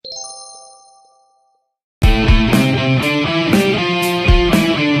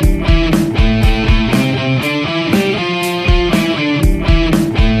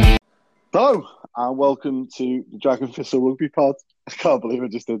and welcome to the Dragon Thistle Rugby Pod. I can't believe I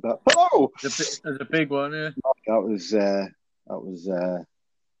just did that. Hello! There's a big one, yeah. I was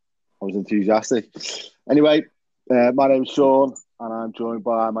enthusiastic. Anyway, my name's Sean, and I'm joined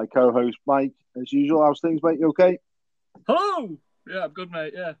by my co-host Mike. As usual, how's things, mate? You okay? Hello! Yeah, I'm good,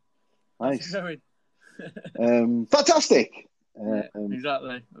 mate, yeah. Nice. How's it going? Fantastic!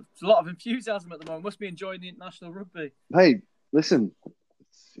 Exactly. There's a lot of enthusiasm at the moment. Must be enjoying the international rugby. Hey, listen,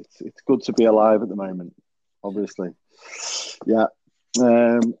 it's good to be alive at the moment, obviously. Yeah.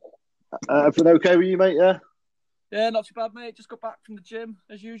 Everything okay with you, mate? Yeah? Yeah, not too bad, mate. Just got back from the gym,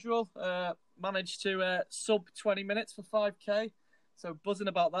 as usual. Managed to sub 20 minutes for 5K. So buzzing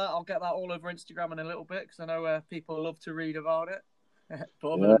about that. I'll get that all over Instagram in a little bit because I know people love to read about it.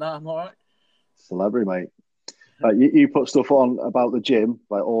 But other than that, I'm all right. Celebrity, mate. You put stuff on about the gym,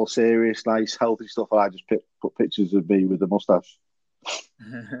 like all serious, nice, healthy stuff, and I just put pictures of me with the moustache.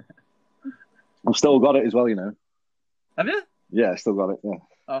 I've still got it as well, you know. Have you? Yeah, I still got it, yeah.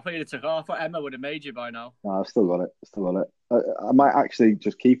 Oh, I thought you'd took off. I thought Emma would have made you by now. No, I've still got it. I might actually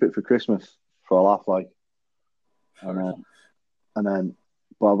just keep it for Christmas for a laugh, like. But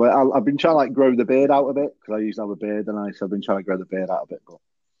I've been trying to like grow the beard out a bit because I used to have a beard, and I've been trying to grow the beard out a bit. But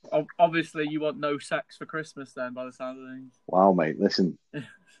obviously, you want no sex for Christmas, then, by the sound of things. Wow, mate! Listen,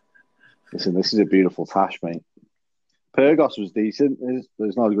 this is a beautiful tash, mate. Pyrgos was decent, but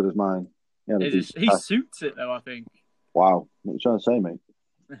it's not as good as mine. He suits it though, I think. Wow, what are you trying to say, mate?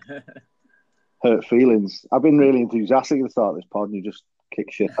 Hurt feelings. I've been really enthusiastic at the start of this pod, and you just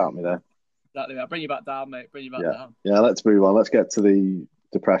kick shit at me there. Exactly. I'll bring you back down, mate. Bring you back down. Yeah, let's move on. Let's get to the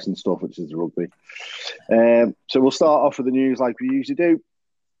depressing stuff, which is the rugby. So we'll start off with the news like we usually do.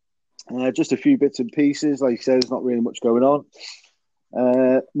 Just a few bits and pieces. Like you said, there's not really much going on.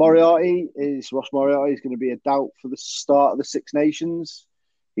 Ross Moriarty is going to be a doubt for the start of the Six Nations.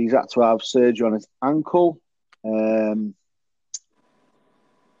 He's had to have surgery on his ankle. It's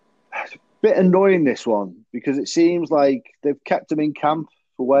a bit annoying, this one, because it seems like they've kept him in camp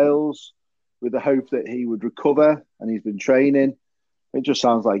for Wales with the hope that he would recover, and he's been training. It just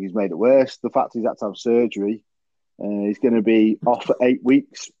sounds like he's made it worse. The fact he's had to have surgery, he's going to be off for 8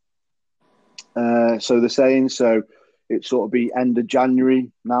 weeks. So they're saying, so it sort of be end of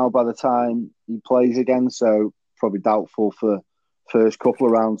January now by the time he plays again. So probably doubtful for first couple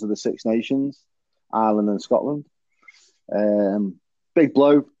of rounds of the Six Nations, Ireland and Scotland. Big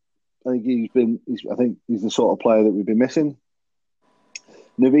blow. I think he's the sort of player that we've been missing.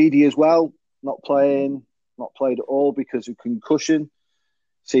 Navidi as well, not played at all because of concussion.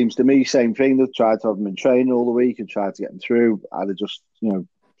 Seems to me, same thing. They've tried to have him in training all the week and tried to get him through. I'd just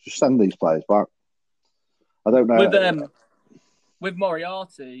send these players back. I don't know. With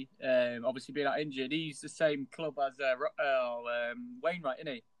Moriarty, obviously being out injured, he's the same club as Wainwright,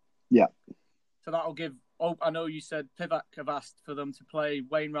 isn't he? Yeah. So that'll give. Oh, I know you said Pivac have asked for them to play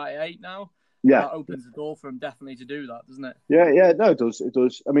Wainwright at 8 now. Yeah, that opens the door for him definitely to do that, doesn't it? Yeah. No, it does. It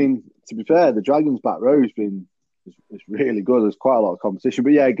does. I mean, to be fair, the Dragons' back row is really good. There's quite a lot of competition,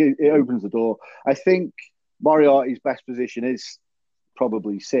 but yeah, it opens the door. I think Moriarty's best position is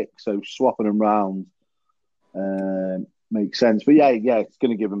probably 6, so swapping them round makes sense. But yeah, it's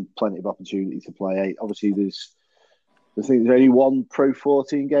going to give him plenty of opportunity to play 8. Obviously, there's only one Pro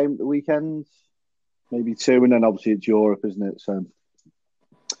 14 game at the weekend, maybe 2, and then obviously it's Europe, isn't it? So.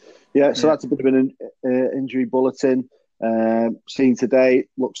 Yeah, so that's a bit of an injury bulletin. Seen today,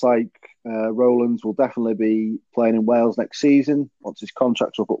 looks like Rowlands will definitely be playing in Wales next season once his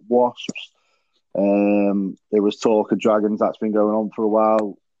contract's up at Wasps. There was talk of Dragons, that's been going on for a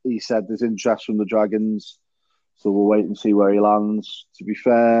while. He said there's interest from the Dragons, so we'll wait and see where he lands. To be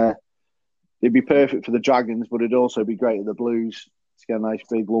fair, it'd be perfect for the Dragons, but it'd also be great at the Blues to get a nice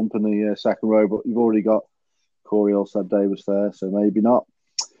big lump in the second row. But you've already got Corey Alcide-Davis there, so maybe not.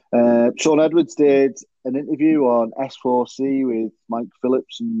 Sean Edwards did an interview on S4C with Mike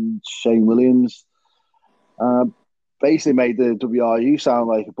Phillips and Shane Williams. Basically made the WRU sound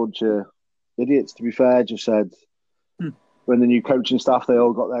like a bunch of idiots, to be fair. Just said when the new coaching staff, they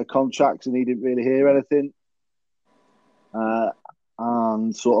all got their contracts and he didn't really hear anything.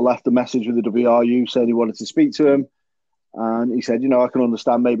 And sort of left a message with the WRU, said he wanted to speak to him. And he said, I can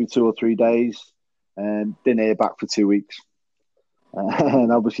understand maybe 2 or 3 days. And didn't hear back for 2 weeks.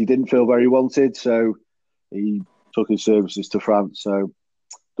 And obviously didn't feel very wanted, so he took his services to France. So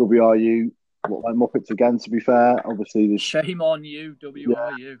WRU look like Muppets again, to be fair. Obviously, shame on you,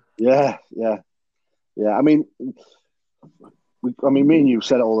 WRU. Yeah. I mean, me and you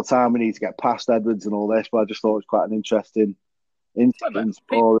said it all the time. We need to get past Edwards and all this, but I just thought it was quite an interesting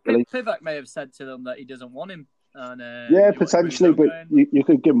Pivac may have said to them that he doesn't want him and Yeah, do what he really's potentially, but okay. you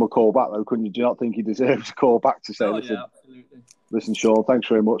could give him a call back though, couldn't you? Do you not think he deserves a call back to say, Oh listen, yeah, absolutely. listen, Sean, thanks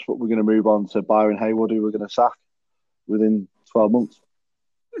very much, but we're going to move on to Byron Hayward, who we're going to sack within 12 months.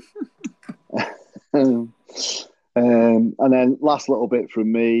 And then last little bit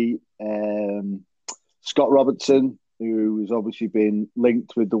from me, Scott Robertson, who has obviously been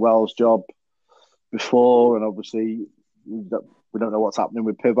linked with the Wells job before, and obviously we don't know what's happening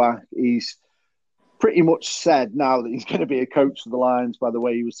with Pivac. He's pretty much said now that he's going to be a coach of the Lions by the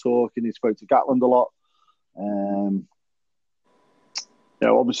way he was talking. He spoke to Gatland a lot.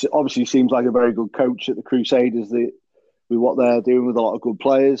 Obviously seems like a very good coach at the Crusaders with what they're doing with a lot of good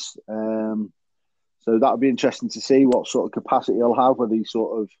players. So that would be interesting to see what sort of capacity he'll have, whether he's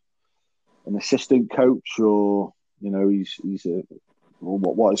sort of an assistant coach or, he's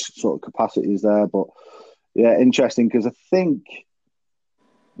what his sort of capacity is there. But yeah, interesting because I think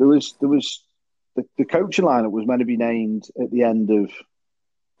there was the coaching lineup was meant to be named at the end of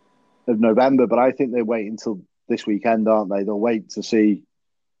November, but I think they wait until this weekend, aren't they? They'll wait to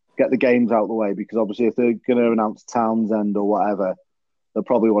get the games out of the way because obviously if they're going to announce Townsend or whatever, they'll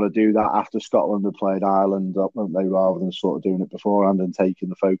probably want to do that after Scotland have played Ireland, won't they, rather than sort of doing it beforehand and taking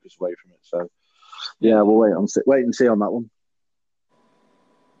the focus away from it. So, yeah, we'll wait and see on that one.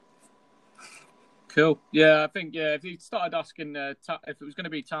 Cool. Yeah, I think, if you started asking if it was going to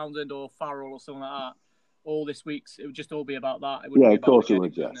be Townsend or Farrell or something like that, all this week's, it would just all be about that. It wouldn't be of course it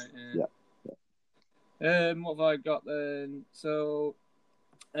would, yes. Yeah. What have I got then? So,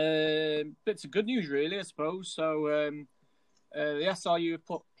 bits of good news, really, I suppose. So, the SRU have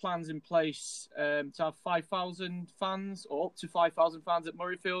put plans in place to have 5,000 fans or up to 5,000 fans at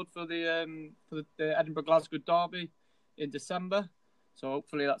Murrayfield for the Edinburgh-Glasgow derby in December. So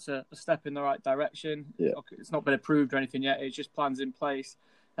hopefully that's a step in the right direction. Yeah. It's not been approved or anything yet. It's just plans in place.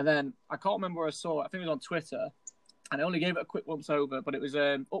 And then I can't remember where I saw it. I think it was on Twitter. And I only gave it a quick once over, but it was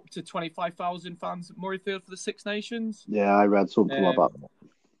up to 25,000 fans at Murrayfield for the Six Nations. Yeah, I read something about that.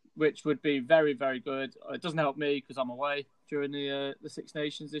 Which would be very, very good. It doesn't help me because I'm away during the Six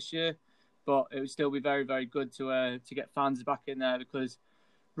Nations this year, but it would still be very, very good to get fans back in there because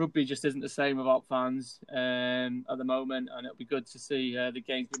rugby just isn't the same without fans at the moment, and it'll be good to see the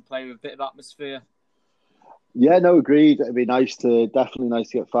games being played with a bit of atmosphere. Yeah, no, agreed. It'd be definitely nice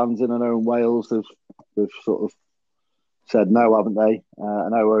to get fans in. I know in Wales they've sort of said no, haven't they? I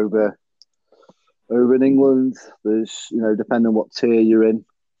know over in England, there's depending on what tier you're in,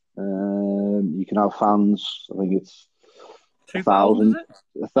 you can have fans. I think it's 2,000,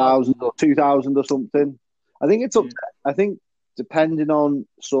 1,000 or 2,000 or something. I think it's up. I think depending on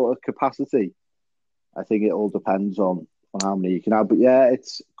sort of capacity, I think it all depends on how many you can have. But yeah,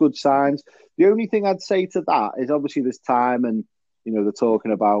 it's good signs. The only thing I'd say to that is obviously there's time and they're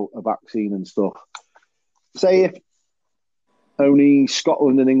talking about a vaccine and stuff. Say if only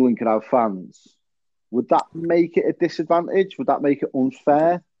Scotland and England could have fans, would that make it a disadvantage? Would that make it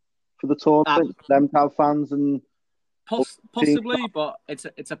unfair for the tournament for them to have fans? And possibly, but it's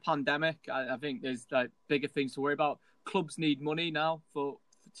a pandemic. I think there's bigger things to worry about. Clubs need money now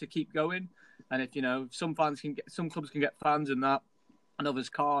to keep going, and if some clubs can get fans and that, and others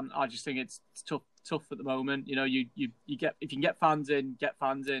can't. I just think it's tough at the moment. You get if you can get fans in.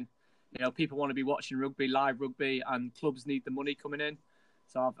 People want to be watching live rugby, and clubs need the money coming in.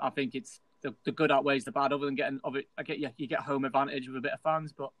 So I think it's the good outweighs the bad. Other than you get home advantage with a bit of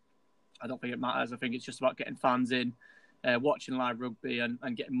fans, but I don't think it matters. I think it's just about getting fans in, watching live rugby,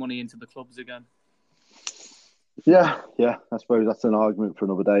 and getting money into the clubs again. Yeah. I suppose that's an argument for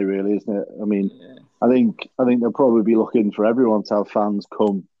another day, really, isn't it? I mean, I think they'll probably be looking for everyone to have fans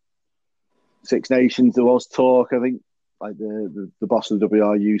come. Six Nations, there was talk. I think like the boss of the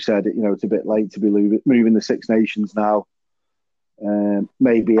WRU said, it's a bit late to be moving the Six Nations now.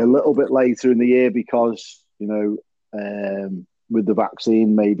 Maybe a little bit later in the year because with the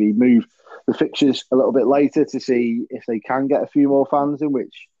vaccine, maybe move the fixtures a little bit later to see if they can get a few more fans in,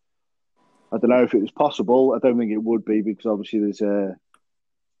 which I don't know if it was possible. I don't think it would be because obviously there's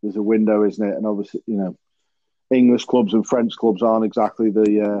a window, isn't it? And obviously, English clubs and French clubs aren't exactly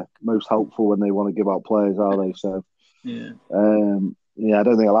the most helpful when they want to give out players, are they? So, I don't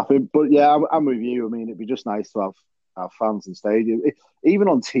think I'll happen. But yeah, I'm with you. I mean, it'd be just nice to have fans in stadiums. Even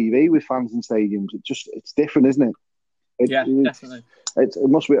on TV with fans in stadiums, it's different, isn't it? Definitely. It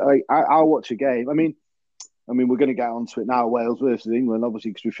must be. I'll watch a game. I mean, we're going to get onto it now. Wales versus England,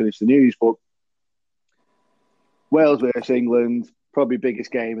 obviously, because we finished the news. But Wales versus England, probably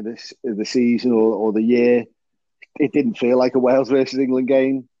biggest game of the season or the year. It didn't feel like a Wales versus England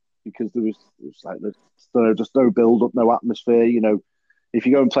game because there was like there's just no build up, no atmosphere. if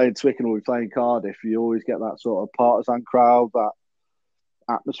you go and play in Twickenham or we play in Cardiff, you always get that sort of partisan crowd, that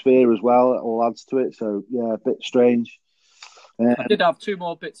atmosphere as well. It all adds to it. So yeah, a bit strange. I did have two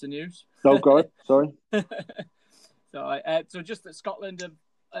more bits of news. Oh, go ahead. Sorry. So just that Scotland have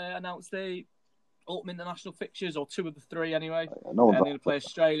announced the Ultimate International fixtures, or two of the three anyway. No And they're going to play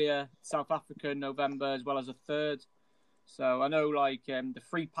Australia, South Africa in November, as well as a third. So I know, like, the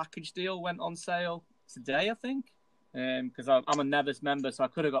free package deal went on sale today, I think, because I'm a Nevis member, so I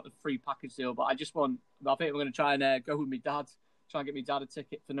could have got the free package deal. But I think we're going to try and go with my dad, try and get my dad a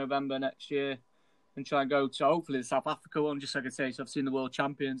ticket for November next year, and try and go to hopefully the South Africa one, just so I can say, so I've seen the World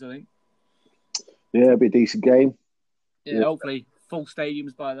Champions, I think. Yeah, it'll be a decent game. Yeah, hopefully full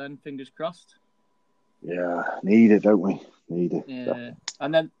stadiums by then, fingers crossed. Yeah, need it, don't we? Need it. Yeah.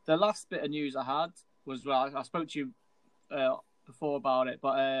 And then the last bit of news I had was, well, I spoke to you before about it,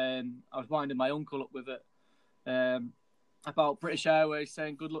 but I was winding my uncle up with it about British Airways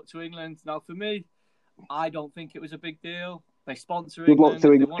saying good luck to England. Now, for me, I don't think it was a big deal. They sponsor Good England. luck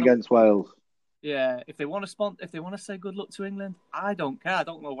to England against Wales. Yeah, if they want to say good luck to England, I don't care. I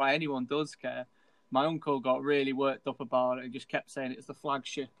don't know why anyone does care. My uncle got really worked up about it and just kept saying it's the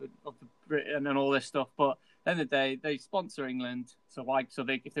flagship of the Britain and all this stuff. But at the end of the day, they sponsor England, so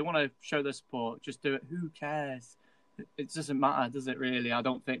if they want to show their support, just do it. Who cares? It doesn't matter, does it really? I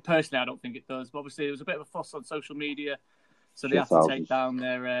don't think it does. But obviously, there was a bit of a fuss on social media, so they have to take down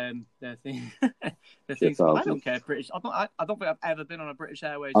their thing. their things. I don't care. I don't think I've ever been on a British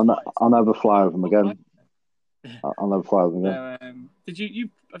Airways flight. I'll never fly with them again. I'll never fly with them again.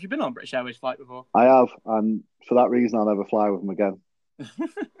 Have you been on a British Airways flight before? I have, and for that reason, I'll never fly with them again.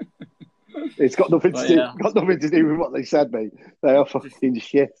 It's got nothing to do with what they said, mate. They are fucking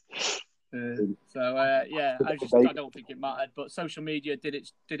shit. I don't think it mattered. But social media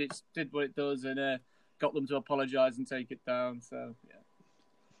did what it does, and got them to apologise and take it down. So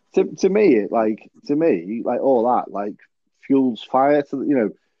yeah. To me, all that fuels fire.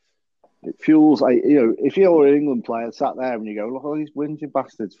 It fuels if you're an England player sat there and you go, look, all these whinging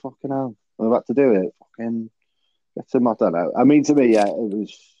bastards, fucking hell, they're about to do it. Fucking get them. I don't know. I mean, to me, yeah, it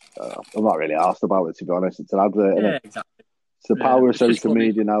was. I'm not really asked about it, to be honest. It's an advert. Yeah, exactly. It's the power of social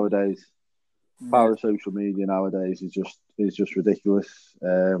media nowadays. Power of social media nowadays is just ridiculous.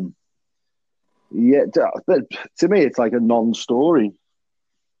 But to me, it's like a non-story.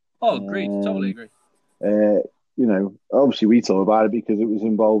 Oh, agreed. Totally agree. Obviously we talk about it because it was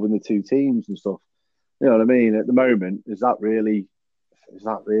involving the two teams and stuff. You know what I mean? At the moment, is that really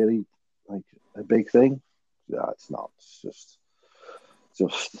like a big thing? Yeah, it's not. It's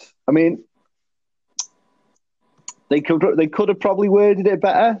just. I mean, they could have probably worded it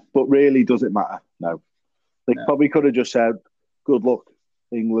better, but really, does it matter? No. They probably could have just said, "Good luck,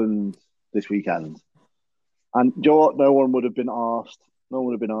 England, this weekend," and you know what? No one would have been asked. No one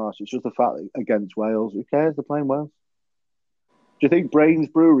would have been asked. It's just the fact that against Wales, who cares? They're playing Wales. Do you think Brains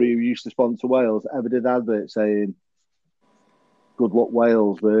Brewery, who used to sponsor Wales, ever did an advert saying, good luck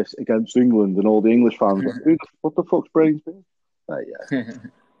Wales versus against England, and all the English fans like, what the fuck's Brains Brewery? Yeah.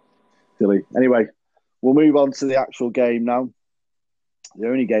 Silly. Anyway, we'll move on to the actual game now. The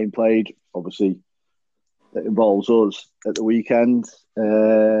only game played, obviously, that involves us at the weekend.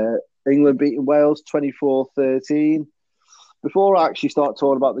 England beating Wales 24-13. Before I actually start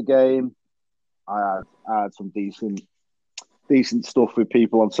talking about the game, I had some decent stuff with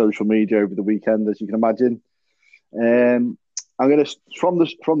people on social media over the weekend, as you can imagine. I'm going to from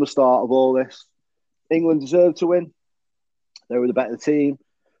the start of all this, England deserved to win. They were the better team.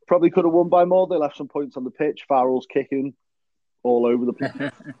 Probably could have won by more. They left some points on the pitch. Farrell's kicking all over the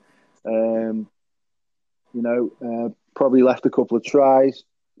place. Probably left a couple of tries,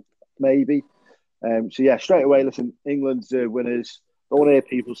 maybe. Straight away, listen, England's winners. I don't want to hear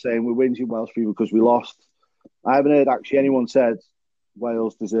people saying we're whinging Welsh people because we lost. I haven't heard actually anyone said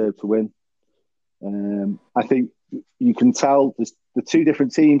Wales deserve to win. I think you can tell there's the two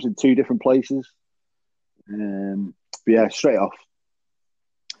different teams in two different places. Straight off.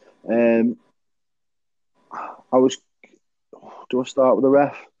 Do I start with the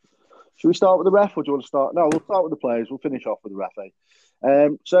ref? Should we start with the ref or do you want to start? No, we'll start with the players. We'll finish off with the ref,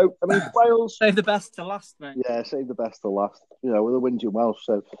 Wales... Save the best to last, mate. Yeah, save the best to last. With a whinging Welsh.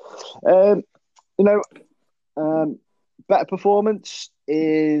 So, better performance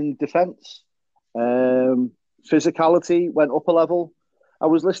in defence. Physicality went up a level. I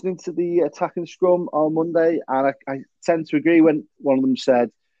was listening to the attacking scrum on Monday, and I tend to agree when one of them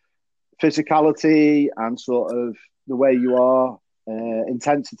said physicality and sort of the way you are,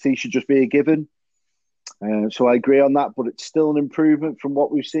 intensity should just be a given. So I agree on that, but it's still an improvement from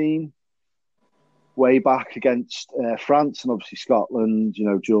what we've seen. way back against France and obviously Scotland,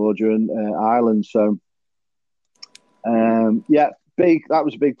 Georgia and Ireland. So, big. That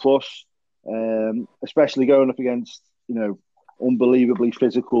was a big plus, especially going up against, unbelievably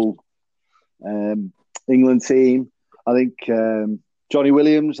physical England team. I think Johnny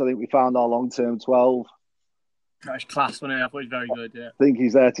Williams, I think we found our long-term 12. That's class, wasn't it? I thought he was very good, yeah. I think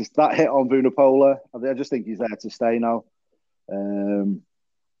he's there that hit on Vunipola. I just think he's there to stay now,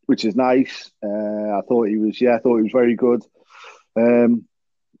 which is nice. I thought he was very good. Botham,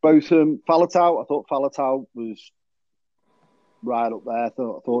 Faletau, I thought Faletau was right up there. I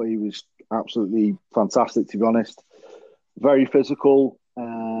thought he was absolutely fantastic, to be honest. Very physical.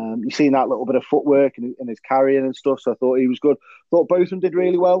 You've seen that little bit of footwork and his carrying and stuff, so I thought he was good. Thought both of them did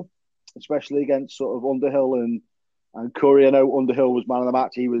really well, especially against sort of Underhill and Curry. I know Underhill was man of the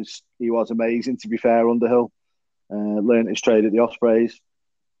match. He was amazing, to be fair, Underhill. Learned his trade at the Ospreys.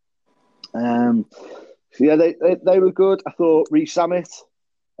 They were good. I thought Reece Sammet,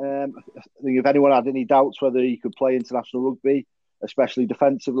 I think if anyone had any doubts whether he could play international rugby, especially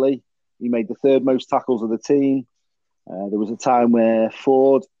defensively, he made the third most tackles of the team. There was a time where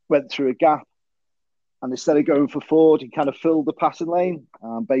Ford went through a gap, and instead of going for Ford, he kind of filled the passing lane.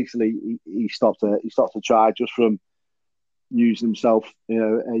 Basically, he stopped a try just from using himself,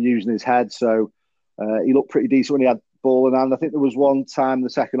 using his head. So he looked pretty decent when he had ball in hand. I think there was one time in the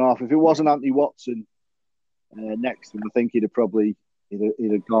second half, if it wasn't Anthony Watson next to him, I think he'd have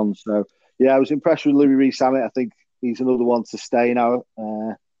gone. So I was impressed with Louis Rees-Zammit. I think he's another one to stay now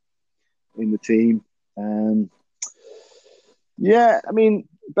in the team.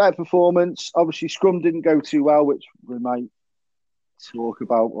 Better performance. Obviously, scrum didn't go too well, which we might talk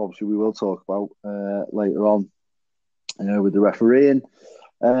about. Obviously, we will talk about later on, with the refereeing.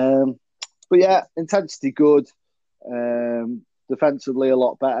 Intensity good. Defensively, a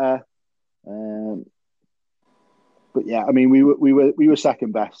lot better. We were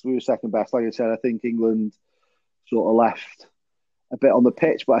second best. Like I said, I think England sort of left a bit on the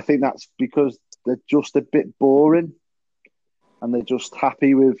pitch, but I think that's because they're just a bit boring. And they're just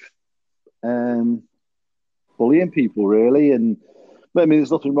happy with bullying people, really. And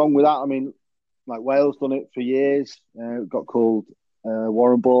there's nothing wrong with that. I mean, like Wales done it for years. It got called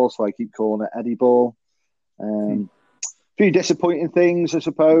Warren Ball, so I keep calling it Eddie Ball. A few disappointing things, I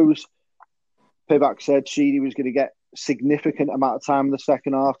suppose. Pivac said Sheedy was going to get significant amount of time in the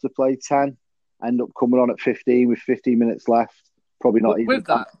second half to play 10. End up coming on at 15 with 15 minutes left. Probably not even. With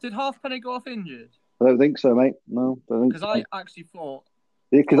that, did Halfpenny go off injured? I don't think so, mate. No, I don't think so. Because I actually thought...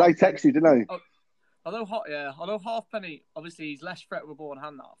 Yeah, because I texted you, didn't I? Although Halfpenny, obviously, he's less threat with ball in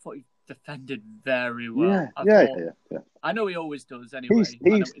hand now. I thought he defended very well. Yeah. I know he always does anyway.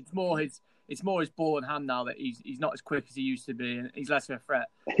 It's more his ball in hand now that he's not as quick as he used to be, and he's less of a threat.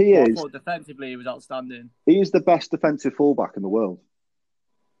 I thought defensively he was outstanding. He is the best defensive fullback in the world.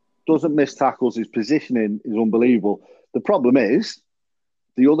 Doesn't miss tackles. His positioning is unbelievable. The problem is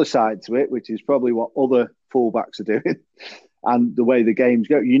the other side to it, which is probably what other fullbacks are doing, and the way the games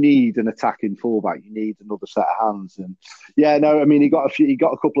go. You need an attacking fullback. You need another set of hands. And he got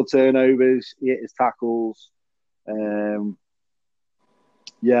a couple of turnovers. He hit his tackles.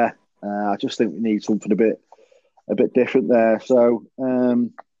 I just think we need something a bit different there. So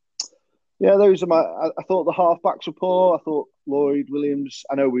those are I thought the halfbacks were poor. I thought Lloyd Williams.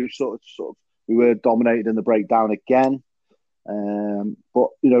 I know we were dominated in the breakdown again. But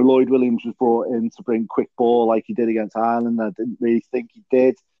Lloyd Williams was brought in to bring quick ball like he did against Ireland. I didn't really think he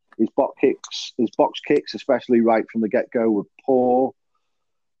did. His box kicks, especially right from the get-go, were poor.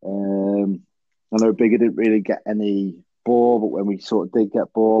 I know Bigger didn't really get any ball, but when we sort of did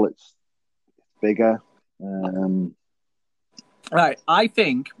get ball, it's bigger. Right, I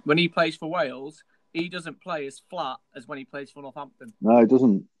think when he plays for Wales, he doesn't play as flat as when he plays for Northampton. No, he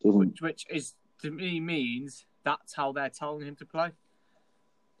doesn't. Which is, to me, means that's how they're telling him to play.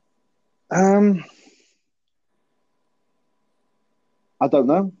 I don't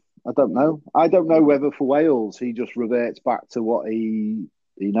know. I don't know whether for Wales he just reverts back to what he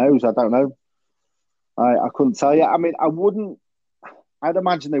knows. I don't know. I couldn't tell you. I mean, I'd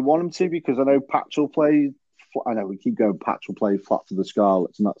imagine they want him to, because I know Patch will play. I know we keep going, Patch will play flat for the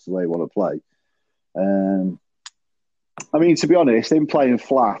Scarlets, and that's the way they want to play. To be honest, him playing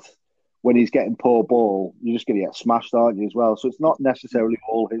flat when he's getting poor ball, you're just going to get smashed, aren't you, as well? So it's not necessarily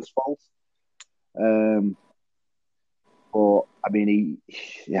all his fault. I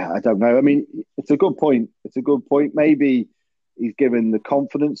don't know. I mean, it's a good point. Maybe he's given the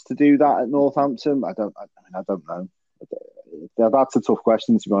confidence to do that at Northampton. I don't know. That's a tough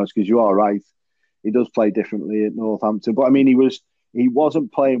question, to be honest, because you are right. He does play differently at Northampton. But, I mean, he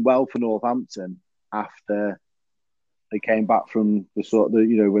wasn't playing well for Northampton after they came back from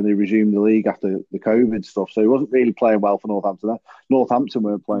when they resumed the league after the COVID stuff. So he wasn't really playing well for Northampton. Northampton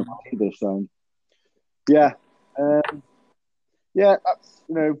weren't playing well either. So yeah, that's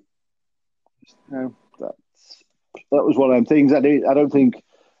that was one of them things. I don't think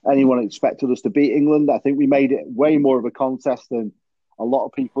anyone expected us to beat England. I think we made it way more of a contest than a lot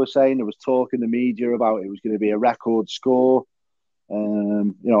of people were saying. There was talk in the media about it was going to be a record score.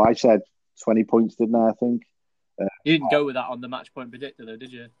 I said 20 points, didn't I think? You didn't go with that on the match point predictor, though,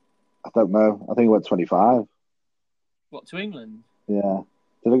 did you? I don't know. I think it went 25. What, to England? Yeah.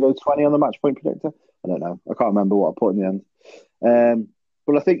 Did I go 20 on the match point predictor? I don't know. I can't remember what I put in the end.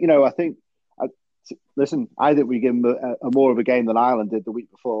 But I think, listen, I think we give them a more of a game than Ireland did the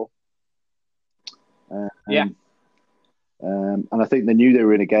week before. Yeah. And I think they knew they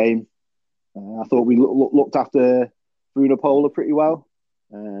were in a game. I thought we looked after Vunipola pretty well.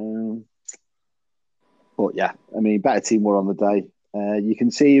 But yeah, I mean, better team were on the day. You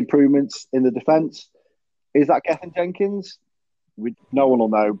can see improvements in the defence. Is that Gethin Jenkins? No one will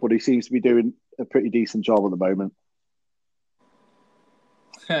know, but he seems to be doing a pretty decent job at the moment.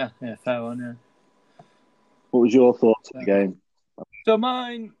 Yeah, fair one, yeah. What was your thoughts on the game? So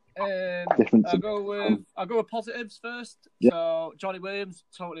mine, I'll go with positives first. Yeah. So Johnny Williams,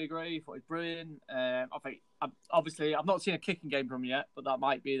 totally agree. Thought he's brilliant. I think I've not seen a kicking game from him yet, but that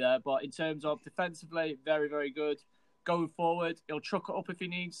might be there. But in terms of defensively, very, very good. Going forward, he'll truck it up if he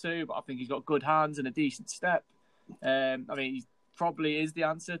needs to, but I think he's got good hands and a decent step. I mean, he probably is the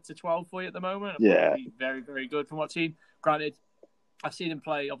answer to 12 for you at the moment. Yeah. He's very, very good from what I've seen. Granted, I've seen him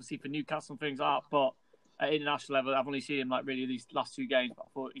play, obviously, for Newcastle and things like that, but at international level, I've only seen him really these last 2 games, but I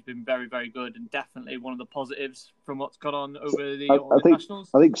thought he's been very, very good and definitely one of the positives from what's gone on over the internationals.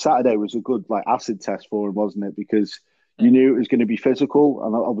 I think Saturday was a good acid test for him, wasn't it? Because you knew it was going to be physical,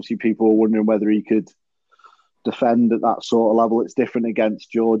 and obviously people were wondering whether he could defend at that sort of level. It's different against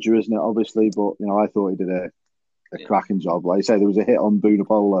Georgia, isn't it? Obviously, but I thought he did a cracking job. Like I say, there was a hit on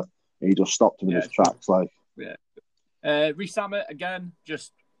Vunipola, and he just stopped him in his tracks. Reece Zammit again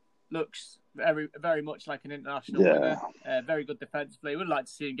just looks very, very much like an international winner. Very good defensively. Would like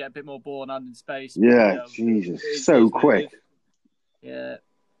to see him get a bit more ball and hand in space. Yeah, Jesus, so quick. Yeah.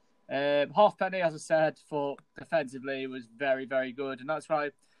 Halfpenny, as I said, for defensively was very, very good, and that's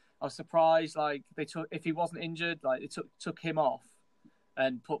why I was surprised. They took, if he wasn't injured, they took him off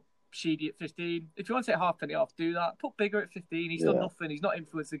and put Sheedy at 15. If you want to take Halfpenny off, do that. Put Bigger at 15. He's done nothing. He's not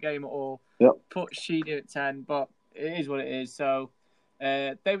influenced the game at all. Yep. Put Sheedy at 10, but it is what it is. So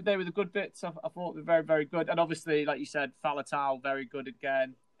they were the good bits. I thought were very, very good. And obviously, like you said, Faletau, very good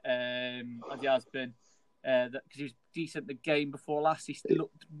again, as he has been. Because he was decent the game before last. He still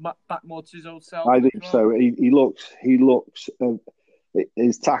looked back more to his old self. I think so. He looks.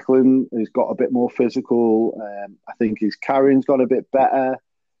 His tackling has got a bit more physical. I think his carrying's got a bit better.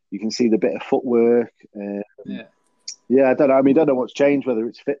 You can see the bit of footwork. I don't know. I mean, I don't know what's changed, whether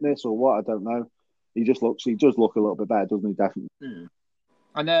it's fitness or what. I don't know. He does look a little bit better, doesn't he? Definitely. Mm.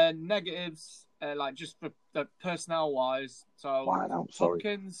 And then negatives, just for the personnel-wise. So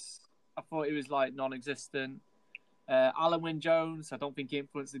Tompkins, I thought he was non-existent. Alan Wynne-Jones, I don't think he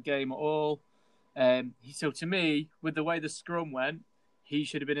influenced the game at all. So to me, with the way the scrum went, he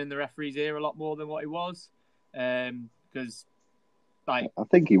should have been in the referee's ear a lot more than what he was. Because, I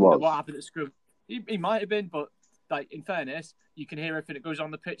think he was. What happened at scrum? He might have been, but in fairness, you can hear everything that goes on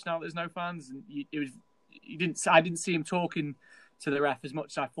the pitch now. There's no fans, and I didn't see him talking to the ref as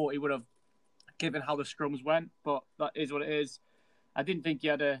much as I thought he would have, given how the scrums went. But that is what it is. I didn't think he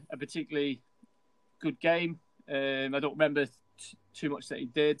had a particularly good game. I don't remember too much that he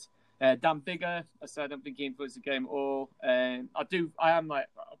did. Dan Bigger, I said I don't think he influenced the game at all. I am a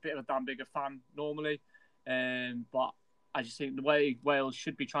bit of a Dan Bigger fan normally, but I just think the way Wales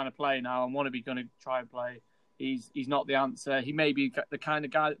should be trying to play now and want to be going to try and play, he's not the answer. He may be the kind of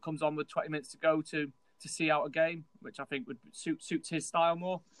guy that comes on with 20 minutes to go to see out a game, which I think would suits his style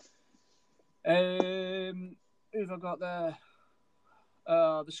more. Who have I got there?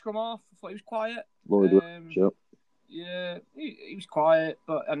 The scrum half, I thought he was quiet. Sure. Yeah, he was quiet,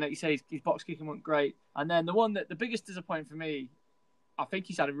 and like you say, his box kicking went great. And then the biggest disappointment for me, I think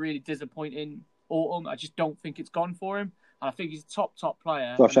he's had a really disappointing autumn. I just don't think it's gone for him. And I think he's a top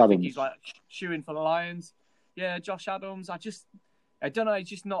player. Josh Adams. I think he's shooing for the Lions. Yeah, Josh Adams. I don't know. He's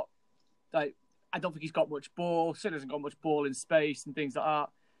just not I don't think he's got much ball. Still hasn't got much ball in space and things like that.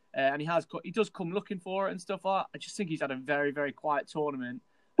 And he does come looking for it and stuff like that. I just think he's had a very, very quiet tournament.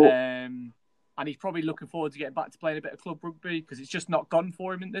 And he's probably looking forward to getting back to playing a bit of club rugby because it's just not gone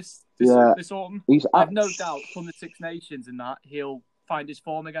for him in this autumn. I've no doubt from the Six Nations and that he'll find his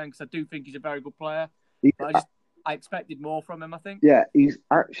form again, because I do think he's a very good player. But I expected more from him, I think. Yeah, he's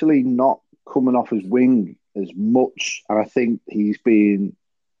actually not coming off his wing as much, and I think he's being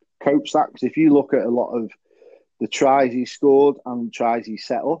coached that, because if you look at a lot of the tries he scored and tries he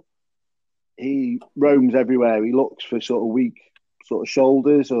set up, he roams everywhere. He looks for sort of weak sort of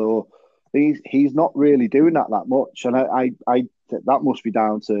shoulders, or he's not really doing that much. And I that must be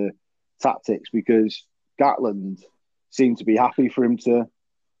down to tactics, because Gatland seemed to be happy for him to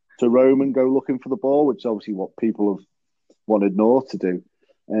roam and go looking for the ball, which is obviously what people have wanted North to do.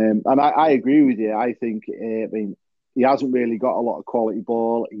 And I agree with you. I think, I mean, he hasn't really got a lot of quality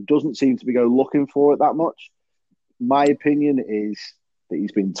ball. He doesn't seem to be go looking for it that much. My opinion is that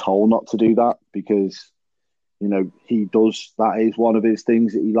he's been told not to do that, because, you know, he does. That is one of his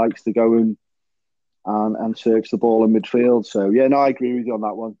things, that he likes to go and search the ball in midfield. So, yeah, no, I agree with you on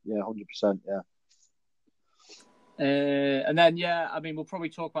that one. Yeah, 100%, yeah. And then, yeah, I mean, we'll probably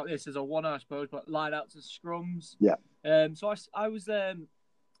talk about this as a one, I suppose, but line outs and scrums. Yeah. So I was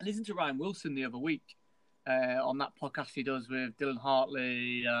listening to Ryan Wilson the other week on that podcast he does with Dylan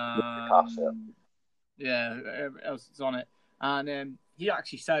Hartley. Yeah, who else is on it? And he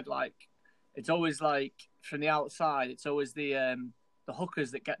actually said, like, it's always like from the outside, it's always the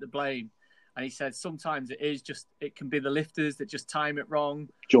hookers that get the blame. And he said sometimes it can be the lifters that just time it wrong.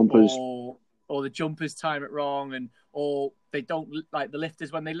 Jumpers. Or the jumpers time it wrong, or they don't, like the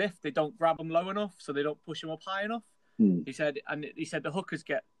lifters, when they lift, they don't grab them low enough, so they don't push them up high enough. He said the hookers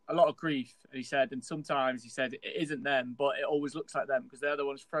get a lot of grief. And he said, and sometimes he said it isn't them, but it always looks like them because they're the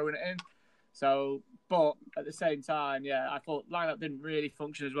ones throwing it in. So, but at the same time, yeah, I thought lineup didn't really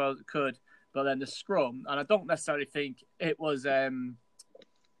function as well as it could. But then the scrum, and I don't necessarily think it was anything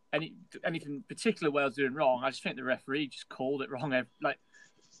particular Wales doing wrong. I just think the referee just called it wrong, like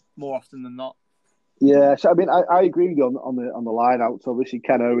more often than not. Yeah, so I mean, I agree with you on the line outs. Obviously,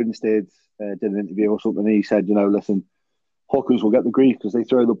 Ken Owens did an interview or something. And he said, you know, listen, hookers will get the grief because they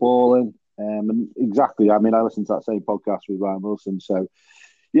throw the ball in. And exactly, I mean, I listened to that same podcast with Ryan Wilson. So,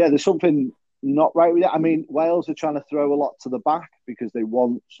 yeah, there's something not right with it. I mean, Wales are trying to throw a lot to the back because they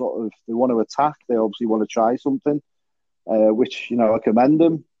want to attack. They obviously want to try something, which, you know, I commend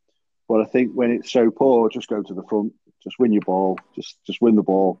them. But I think when it's so poor, just go to the front, just win your ball, just win the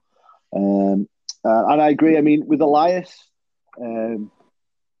ball. And I agree. I mean, with Elias, you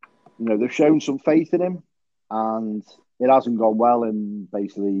know, they've shown some faith in him, and it hasn't gone well in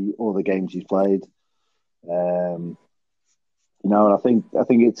basically all the games he's played. You know, and I think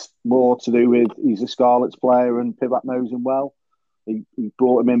it's more to do with he's a Scarlets player, and Pivac knows him well. He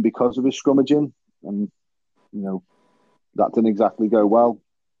brought him in because of his scrummaging, and you know that didn't exactly go well.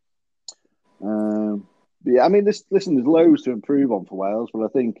 But yeah, I mean, there's loads to improve on for Wales, but I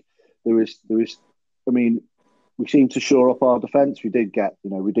think there is. I mean, we seem to shore up our defence. We did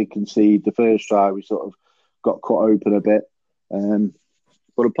concede the first try. We sort of got cut open a bit,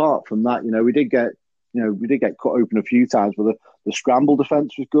 but apart from that, you know, we did get cut open a few times. But the scramble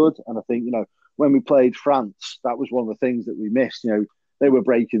defence was good, and I think, you know, when we played France, that was one of the things that we missed. You know, they were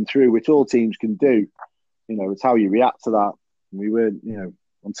breaking through, which all teams can do. You know, it's how you react to that. And we weren't, you know,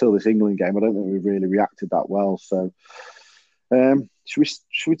 until this England game, I don't think we really reacted that well. So, should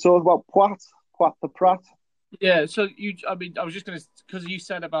we talk about Poit the Prat? Yeah. So I was just going to, because you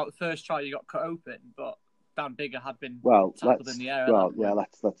said about the first try you got cut open, but Dan Biggar had been tackled in the air. Well, yeah,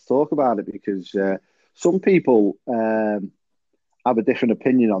 let's talk about it, because some people have a different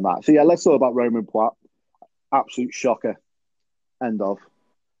opinion on that. So yeah, let's talk about Romain Poit. Absolute shocker. End of.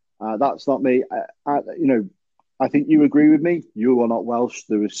 That's not me. You know, I think you agree with me. You are not Welsh.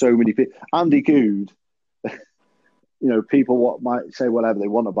 There were so many people. Andy Goode. You know, people might say whatever they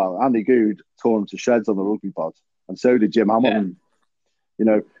want about it. Andy Goode tore him to shreds on the rugby pod, and so did Jim Hamilton.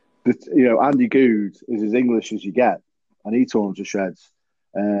 Yeah. You know, Andy Goode is as English as you get, and he tore him to shreds.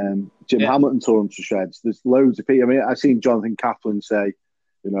 Jim Hamilton tore him to shreds. There's loads of people. I mean, I've seen Jonathan Kaplan say,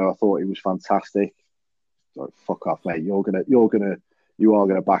 you know, I thought he was fantastic. Like, fuck off, mate. You are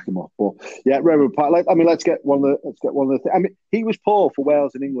gonna back him up. But yeah, Romain Poit. Let's get one of the. I mean, he was poor for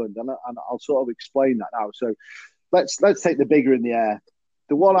Wales and England, and I'll sort of explain that now. So. Let's take the bigger in the air.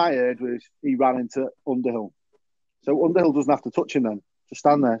 The one I heard was he ran into Underhill. So Underhill doesn't have to touch him then. Just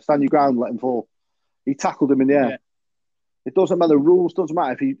stand there, stand your ground, let him fall. He tackled him in the air. Yeah. It doesn't matter. The rules doesn't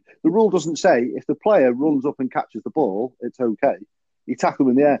matter. The rule doesn't say if the player runs up and catches the ball, it's okay. He tackled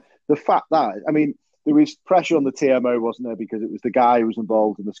him in the air. The fact that, I mean, there was pressure on the TMO, wasn't there? Because it was the guy who was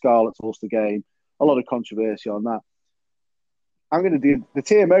involved in the Scarlets Ulster game. A lot of controversy on that. I'm going to do the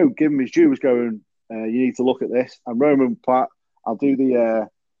TMO. Give him his due. Was going. You need to look at this. And Romain Poit, I'll do the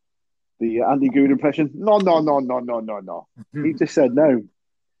the Andy Good impression. No, no, no, no, no, no, no. He just said no.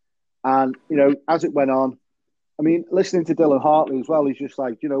 And, as it went on, I mean, listening to Dylan Hartley as well, he's just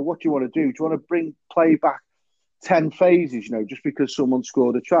like, what do you want to do? Do you want to play back 10 phases, just because someone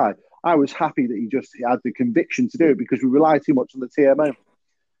scored a try? I was happy that he just had the conviction to do it because we rely too much on the TMO.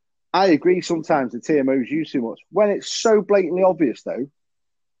 I agree sometimes the TMO's used too much. When it's so blatantly obvious, though,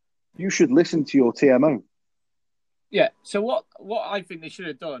 you should listen to your TMO. Yeah, so what I think they should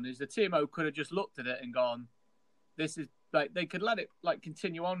have done is the TMO could have just looked at it and gone, this is, like, they could let it, like,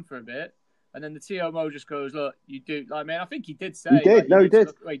 continue on for a bit, and then the TMO just goes, look, you do, like, I mean, I think he did say. He did, like, he did.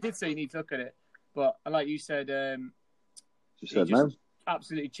 He did say you need to look at it, but, like you said, he just no.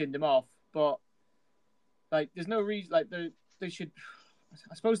 Absolutely chinned him off, but, like, there's no reason, like, they should,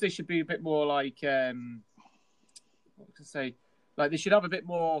 I suppose they should be a bit more like, what was I say, like, they should have a bit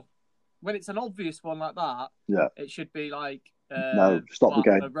more. When it's an obvious one like that, it should be like, no, stop the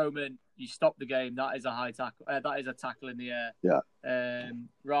game. Roman, you stop the game. That is a high tackle. That is a tackle in the air. Yeah.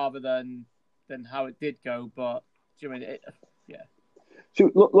 Rather than how it did go, but do you mean it? Yeah. So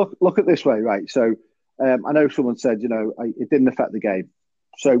look at it this way, right? So I know someone said, it didn't affect the game.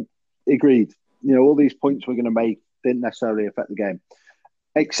 So agreed. All these points we're going to make didn't necessarily affect the game,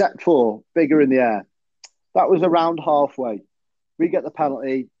 except for bigger in the air. That was around halfway. We get the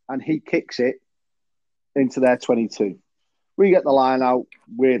penalty. And he kicks it into their 22. We get the line out,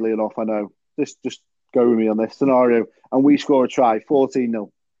 weirdly enough, I know. Just go with me on this scenario. And we score a try,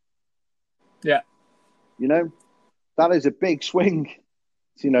 14-0. Yeah. That is a big swing,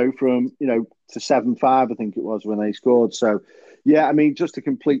 from, to 7-5, I think it was, when they scored. So, yeah, I mean, just to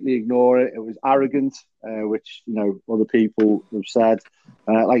completely ignore it, it was arrogant, which, other people have said.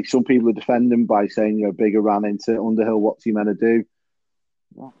 Like some people are defending by saying, Bigger ran into Underhill, what's he meant to do?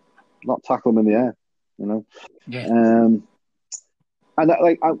 Well, not tackle him in the air, Yeah.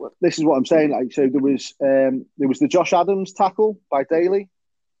 And this is what I'm saying. Like, so there was the Josh Adams tackle by Daly.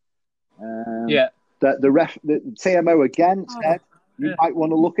 Yeah. The TMO again said you might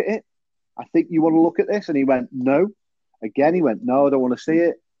want to look at it. I think you want to look at this, and he went no. Again, he went no. I don't want to see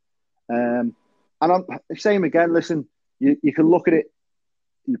it. And I'm saying again. Listen, you can look at it.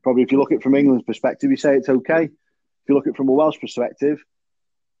 If you look at it from England's perspective, you say it's okay. If you look at it from a Welsh perspective,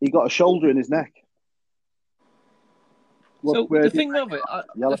 he got a shoulder in his neck. So the thing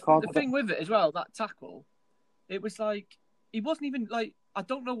with it as well, that tackle, it was like he wasn't even like, I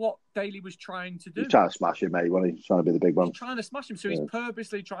don't know what Daly was trying to do. He's trying to smash him, mate. When he's trying to be the big one. He's trying to smash him, so he's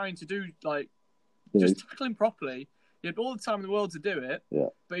purposely trying to do just tackle him properly. He had all the time in the world to do it. Yeah.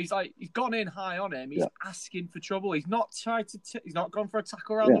 But he's gone in high on him. He's asking for trouble. He's not tried to. He's not gone for a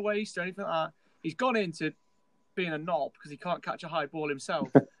tackle around the waist or anything like that. He's gone into being a knob because he can't catch a high ball himself.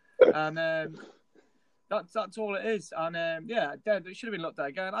 And that's all it is. And it should have been looked at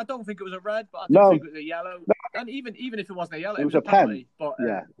again. I don't think it was a red, but I do think it was a yellow. No. And even if it wasn't a yellow, it was a penalty. But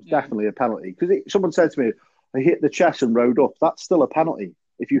it's definitely a penalty. Because someone said to me, "I hit the chest and rode up." That's still a penalty.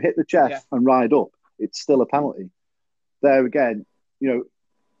 If you hit the chest and ride up, it's still a penalty. There again,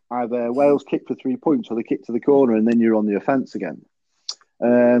 either Wales kick for 3 points or they kick to the corner, and then you're on the offence again.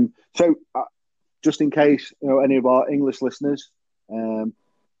 So, just in case any of our English listeners.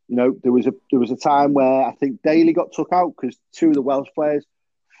 There was a time where I think Daly got took out because two of the Welsh players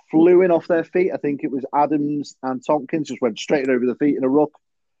flew in off their feet. I think it was Adams and Tompkins just went straight over the feet in a ruck.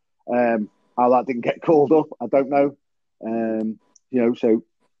 How that didn't get called up, I don't know. So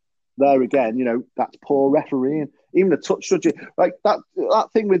there again, that's poor refereeing. Even the touch judge, like that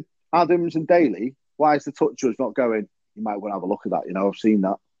thing with Adams and Daly. Why is the touch judge not going? You might want to have a look at that. I've seen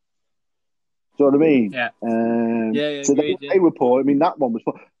that. Do you know what I mean? Yeah. So they were poor. I mean, that one was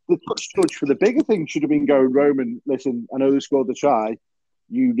poor. The touch judge for the bigger thing should have been going, Roman, listen, I know they scored the try.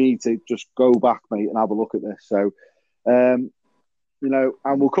 You need to just go back, mate, and have a look at this. So, and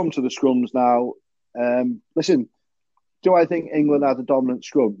we'll come to the scrums now. Listen, do I think England had a dominant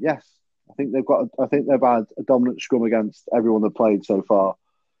scrum? Yes. I think they've had a dominant scrum against everyone they've played so far.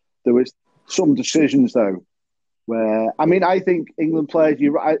 There was some decisions, though, where, I think England players,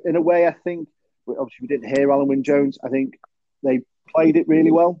 in a way, I think, obviously we didn't hear Alan Wynne-Jones, I think they played it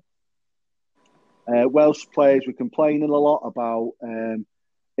really well. Welsh players were complaining a lot about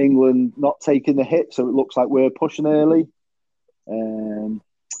England not taking the hit, so it looks like we're pushing early. And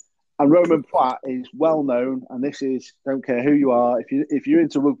Roman Platt is well known, and this is, don't care who you are, if you're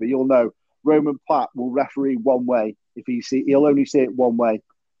into rugby, you'll know Roman Platt will referee one way. He'll only see it one way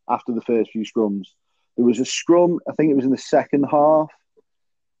after the first few scrums. There was a scrum, I think it was in the second half,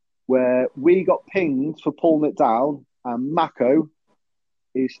 where we got pinged for pulling it down, and Mako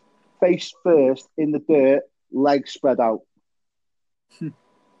is face first in the dirt, legs spread out.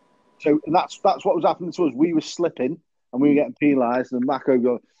 So and that's what was happening to us. We were slipping and we were getting penalised. And Mako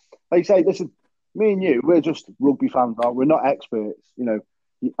go, they say, listen, me and you, we're just rugby fans, aren't we? We're not experts, you know.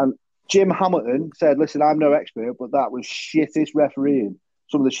 And Jim Hamilton said, listen, I'm no expert, but that was shittest refereeing.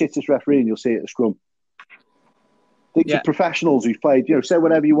 Some of the shittest refereeing you'll see at the scrum. These are professionals who've played, you know, say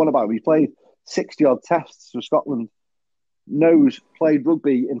whatever you want about him. He's played 60-odd tests for Scotland. Played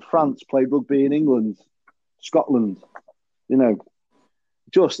rugby in France, played rugby in England, Scotland. You know,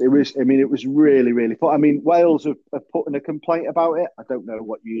 it was really, really put. I mean, Wales have put in a complaint about it. I don't know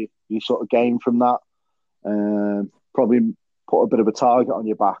what you sort of gain from that. Probably put a bit of a target on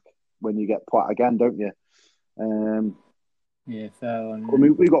your back when you get put again, don't you? Fair. I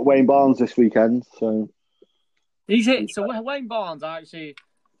mean, we've got Wayne Barnes this weekend, so he's hit. So Wayne Barnes, actually,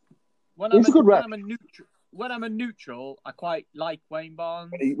 he's a good ref. When I'm a neutral, I quite like Wayne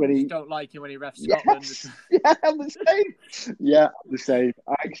Barnes. When he don't like him when he refs Scotland. Yeah, I'm the same. Yeah, I'm the same.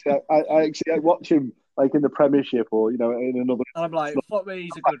 I actually watch him like in the Premiership or, you know, in another. And I'm like, fuck me,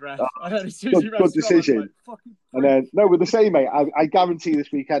 he's a good ref. I don't know, good decision. Like, and then we're the same, mate. I guarantee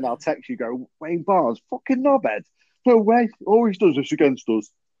this weekend I'll text you, go, Wayne Barnes, fucking knobhead. No way. Always does this against us.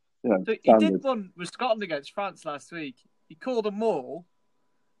 You know, so he did one with Scotland against France last week. He called a maul.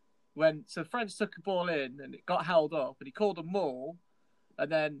 So French took a ball in and it got held up, and he called a maul,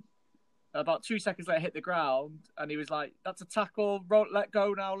 and then about 2 seconds later hit the ground, and he was like, "That's a tackle. Let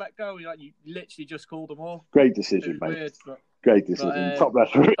go now. Let go." You literally just called a maul. Great decision, mate. Weird, great decision. Top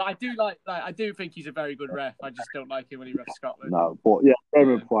referee. But I do think he's a very good ref. I just don't like him when he refs Scotland. No, but yeah,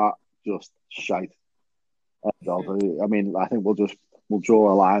 Roman Platt just shite. I mean, I think we'll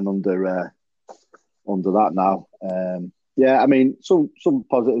draw a line under that now. Yeah, I mean, some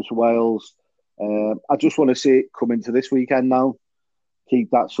positives for Wales. I just want to see it come into this weekend now.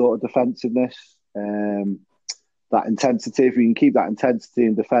 Keep that sort of defensiveness, that intensity. If we can keep that intensity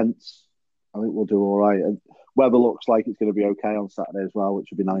in defence, I think we'll do all right. And weather looks like it's going to be okay on Saturday as well, which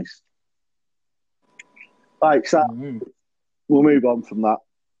would be nice. Right, so we'll move on from that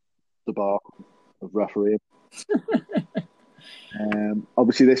debacle of refereeing.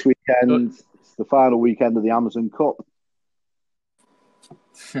 Obviously, this weekend, it's the final weekend of the Amazon Cup.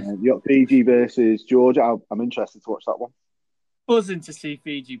 You got Fiji versus Georgia. I'm interested to watch that one. Buzzing to see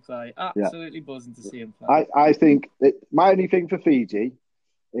Fiji play. Absolutely buzzing to see him play. I think my only thing for Fiji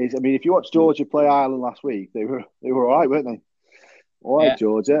is, I mean, if you watched Georgia play Ireland last week, they were all right, weren't they? All right,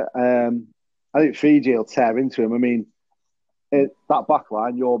 Georgia. I think Fiji will tear into him. I mean, that back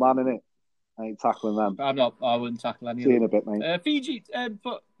line, your man, innit? I ain't tackling them. I wouldn't tackle any of them. See in a bit, mate. Fiji,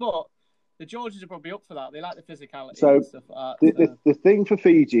 but the Georgians are probably up for that. They like the physicality and stuff like that. The thing for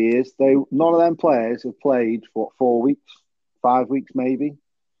Fiji is none of them players have played for 4 weeks, 5 weeks maybe.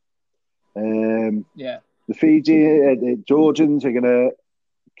 The the Georgians are going to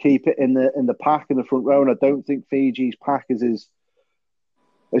keep it in the pack in the front row, and I don't think Fiji's pack is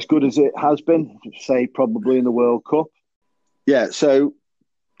as good as it has been, say probably in the World Cup. Yeah, so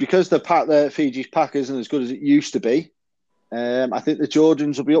because Fiji's pack isn't as good as it used to be, I think the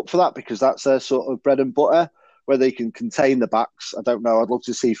Georgians will be up for that because that's their sort of bread and butter, where they can contain the backs. I don't know. I'd love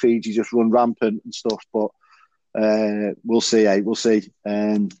to see Fiji just run rampant and stuff, but we'll see. We'll see.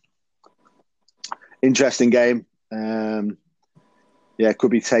 Interesting game. It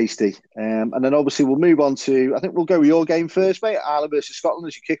could be tasty. And then obviously we'll move on to, I think we'll go with your game first, mate. Ireland versus Scotland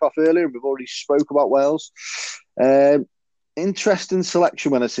as you kick off earlier. We've already spoke about Wales. Interesting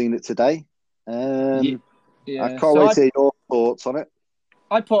selection when I seen it today. I can't wait to hear your thoughts on it.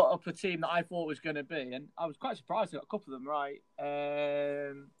 I put up a team that I thought was going to be, and I was quite surprised I got a couple of them right.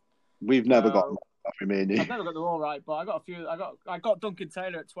 We've never got them right, me. I've never got them all right, but I got a few. I got Duncan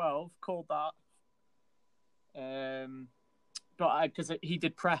Taylor at 12, called that. But because he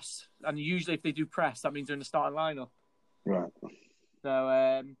did press, and usually if they do press, that means they're in the starting lineup. Right.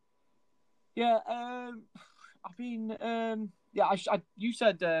 So you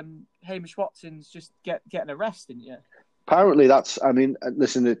said Hamish Watson's just getting a rest, didn't you? Apparently,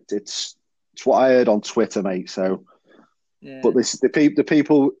 listen, it's what I heard on Twitter, mate. So, but the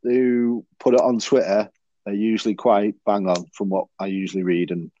people who put it on Twitter are usually quite bang on from what I usually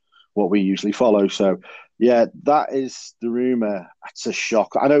read and what we usually follow. So, yeah, that is the rumor. It's a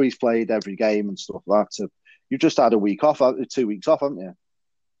shock. I know he's played every game and stuff like that. So, you've just had a week off, 2 weeks off, haven't you?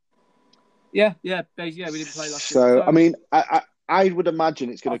 Yeah, basically, we didn't play last year. So, I mean, I would imagine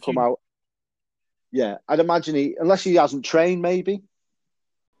it's going to come out. Yeah, I'd imagine unless he hasn't trained, maybe.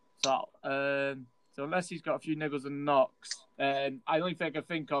 So unless he's got a few niggles and knocks, I only thing I can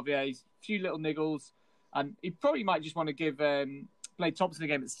think of, he's a few little niggles, and he probably might just want to give Blade Thompson a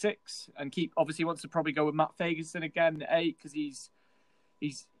game at 6 and keep. Obviously, he wants to probably go with Matt Fagerson again at 8 because he's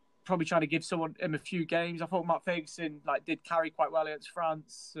probably trying to give him a few games. I thought Matt Ferguson did carry quite well against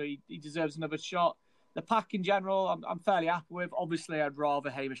France, so he deserves another shot. The pack in general, I'm fairly happy with. Obviously, I'd rather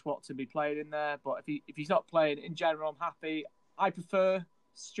Hamish Watson be playing in there, but if he's not playing, in general, I'm happy. I prefer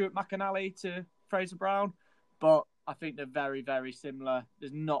Stuart McInally to Fraser Brown, but I think they're very, very similar.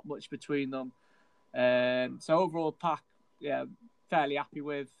 There's not much between them. So overall pack, fairly happy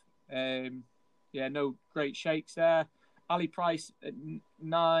with. No great shakes there. Ali Price at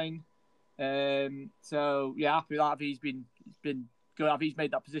 9. So happy with that. He's been good. He's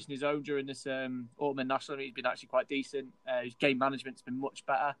made that position his own during this Autumn National. He's been actually quite decent. His game management's been much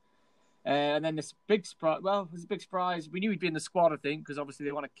better. And then this big surprise. Well, it was a big surprise. We knew he'd be in the squad, I think, because obviously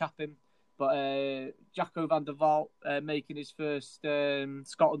they want to cap him. But Jacco van der Walt making his first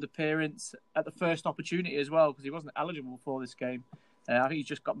Scotland appearance at the first opportunity as well, because he wasn't eligible for this game. I think he's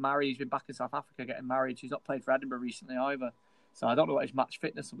just got married. He's been back in South Africa getting married. He's not played for Edinburgh recently either. So I don't know what his match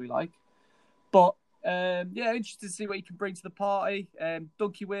fitness will be like. But, interested to see what he can bring to the party.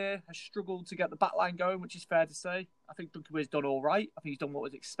 Dunky Weir has struggled to get the back line going, which is fair to say. I think Dunky Weir's done all right. I think he's done what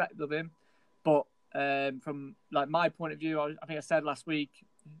was expected of him. But from my point of view, I think I said last week,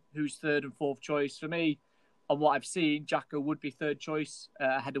 who's third and fourth choice. For me, on what I've seen, Jacko would be third choice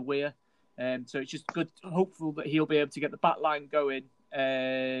ahead of Weir. So it's just good, hopeful that he'll be able to get the back line going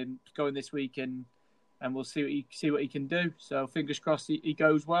this week, and we'll see what he can do. So fingers crossed he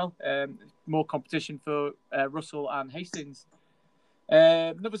goes well. More competition for Russell and Hastings.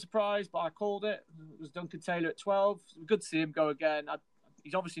 Another surprise, but I called it. It was Duncan Taylor at 12. Good to see him go again.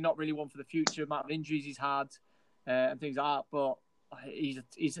 He's obviously not really one for the future, amount of injuries he's had and things like that. But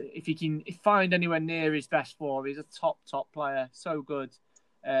if he can find anywhere near his best form, he's a top player. So good.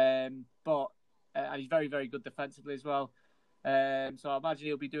 And he's very, very good defensively as well. So I imagine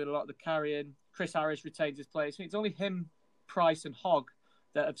he'll be doing a lot of the carrying. Chris Harris retains his place. I think it's only him, Price, and Hogg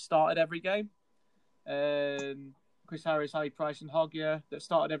that have started every game. Chris Harris, Harry Price, and Hogg, that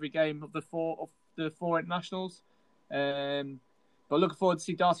started every game of the four internationals. But looking forward to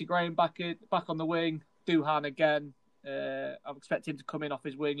see Darcy Graham back on the wing. Duhan again. I expect him to come in off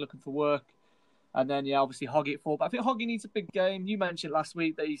his wing, looking for work. And then, obviously Hoggy at 4. But I think Hoggy needs a big game. You mentioned last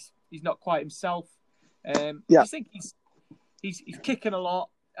week that he's not quite himself. I just think he's kicking a lot.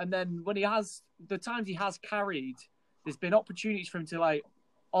 And then when the times he has carried, there's been opportunities for him to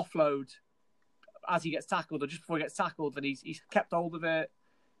offload as he gets tackled or just before he gets tackled, and he's kept hold of it.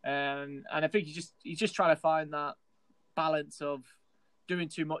 And I think he's just trying to find that balance of doing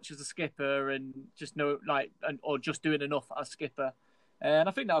too much as a skipper and just or just doing enough as skipper. And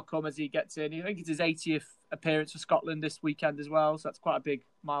I think that'll come as he gets in. I think it's his 80th appearance for Scotland this weekend as well. So that's quite a big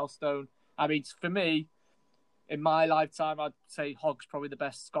milestone. I mean, for me, in my lifetime, I'd say Hogg's probably the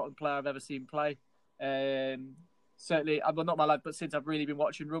best Scotland player I've ever seen play. Certainly, well, not my life, but since I've really been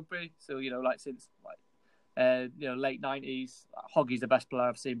watching rugby. So, since late 90s, Hoggy's the best player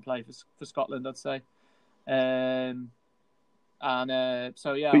I've seen play for Scotland, I'd say.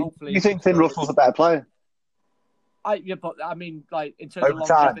 Hopefully... You think Finn Russell's a better player? But I mean, in terms of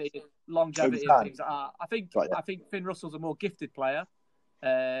longevity and things like that, I think Finn Russell's a more gifted player,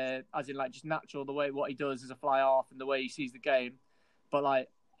 as in just natural what he does as a fly half and the way he sees the game. But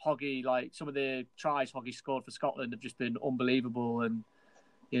Hoggy, some of the tries Hoggy scored for Scotland have just been unbelievable, and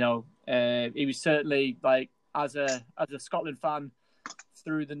he was certainly as a Scotland fan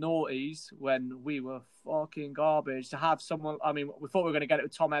through the noughties when we were fucking garbage, to have someone. I mean, we thought we were going to get it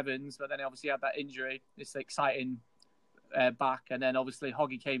with Tom Evans, but then he obviously had that injury. It's exciting. Back, and then obviously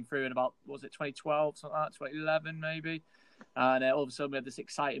Hoggy came through in about 2012, something like that, 2011 maybe, and all of a sudden we had this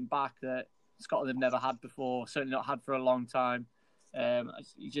exciting back that Scotland have never had before, certainly not had for a long time.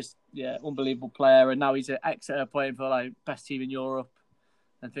 He's just unbelievable player, and now he's at Exeter playing for best team in Europe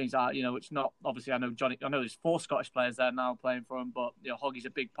and things like that, which not obviously I know there's 4 Scottish players there now playing for him, but Hoggy's a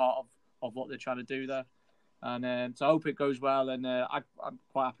big part of what they're trying to do there, and so I hope it goes well, and I'm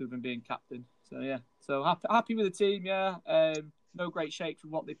quite happy with him being captain. So happy with the team, no great shakes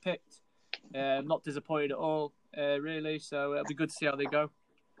from what they picked. Not disappointed at all, really. So it'll be good to see how they go.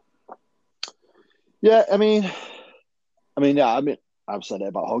 Yeah, I've said it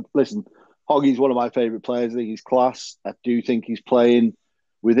about Hogg. Listen, Hoggy's one of my favourite players. I think he's class. I do think he's playing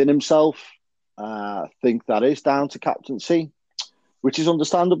within himself. I think that is down to captaincy, which is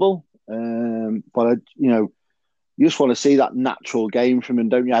understandable. But you just want to see that natural game from him,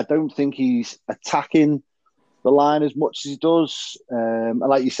 don't you? I don't think he's attacking the line as much as he does. And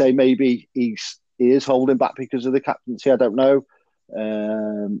like you say, maybe he is holding back because of the captaincy. I don't know.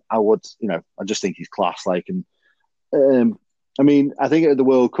 I just think he's class. I think at the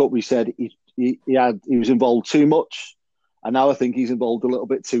World Cup we said he was involved too much, And now I think he's involved a little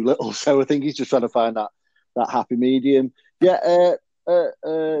bit too little. So I think he's just trying to find that happy medium. Yeah,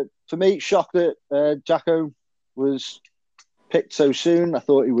 for me, shocked that Jacko was picked so soon. I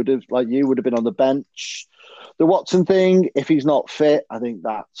thought he would have, like you, would have been on the bench. The Watson thing, if he's not fit, I think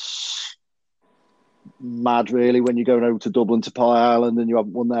that's mad, really, when you're going over to Dublin to Pie Island and you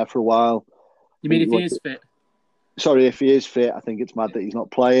haven't won there for a while. You mean if he is fit? Sorry, if he is fit, I think it's mad that he's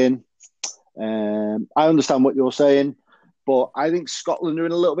not playing. I understand what you're saying, but I think Scotland are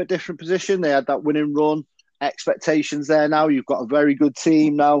in a little bit different position. They had that winning run, expectations there now. You've got a very good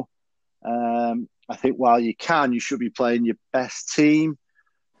team now. I think while you should be playing your best team.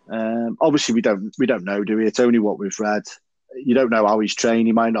 Obviously, we don't know, do we? It's only what we've read. You don't know how he's trained.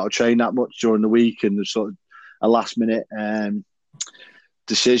 He might not have trained that much during the week, and there's sort of a last minute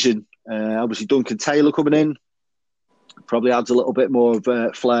decision. Obviously, Duncan Taylor coming in probably adds a little bit more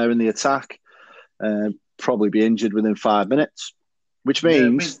of flair in the attack. Probably be injured within 5 minutes, which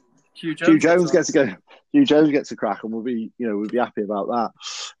means Hugh Jones gets to go. Hugh Jones gets a crack, and we'll be happy about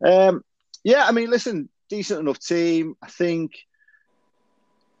that. Yeah, I mean, listen, decent enough team. I think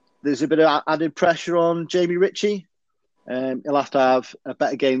there's a bit of added pressure on Jamie Ritchie. He'll have to have a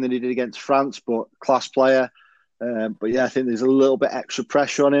better game than he did against France, but class player. But yeah, I think there's a little bit extra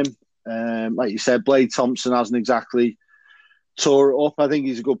pressure on him. Like you said, Blade Thompson hasn't exactly tore it up. I think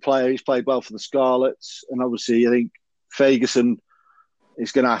he's a good player. He's played well for the Scarlets. And obviously, I think Ferguson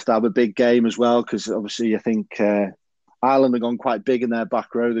is going to have a big game as well, because obviously I think Ireland have gone quite big in their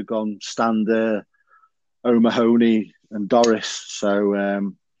back row. They've gone Stander, O'Mahony and Doris.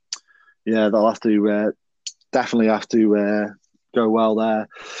 So, yeah, they'll definitely have to go well there.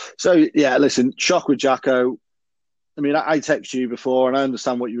 So, yeah, listen, shock with Jacko. I mean, I text you before and I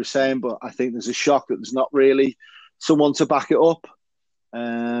understand what you were saying, but I think there's a shock that there's not really someone to back it up.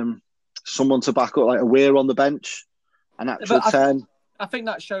 Someone to back up, like a Weir on the bench, an actual 10. I think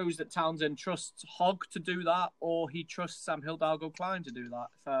that shows that Townsend trusts Hogg to do that, or he trusts Sam Hildalgo-Klein to do that.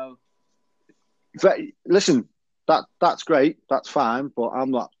 So, listen, that's great, that's fine, but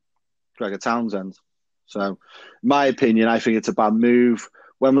I'm not Gregor Townsend. So, in my opinion, I think it's a bad move.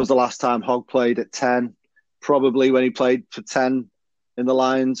 When was the last time Hogg played at 10? Probably when he played for 10 in the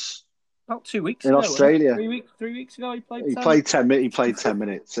Lions. About 2 weeks in ago. Australia. 3 weeks ago he played 10. He played 10 minutes. He played 10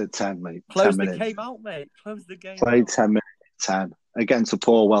 minutes at 10, mate. Close the game out, mate. Close the game Played out. 10 minutes at 10 against a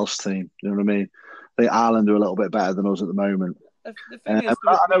poor Welsh team. You know what I mean? I think Ireland are a little bit better than us at the moment. The thing is,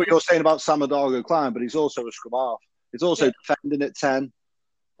 I know what you're saying about Sam Hildalgo-Klein, but he's also a scrum half. He's also defending at 10.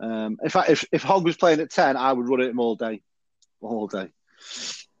 If Hogg was playing at 10, I would run at him all day. All day.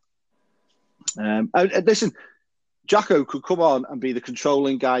 Listen, Jacko could come on and be the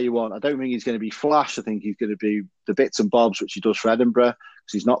controlling guy you want. I don't think he's going to be flash. I think he's going to be the bits and bobs, which he does for Edinburgh,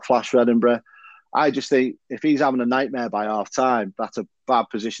 because he's not flash for Edinburgh. I just think if he's having a nightmare by half time, that's a bad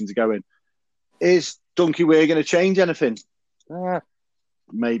position to go in. Is Dunky Weir going to change anything?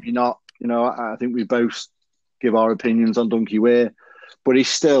 Maybe not. You know, I think we both give our opinions on Dunky Weir, but he's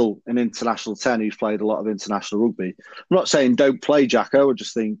still an international 10 who's played a lot of international rugby. I'm not saying don't play Jacko. I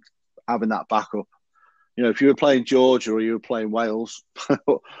just think having that backup. You know, if you were playing Georgia or you were playing Wales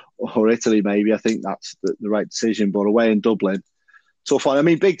or Italy, maybe, I think that's the right decision. But away in Dublin, tough one. I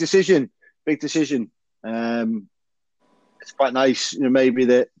mean, big decision. It's quite nice, you know, maybe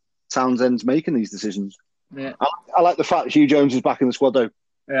that Townsend's making these decisions. Yeah. I like the fact that Hugh Jones is back in the squad, though.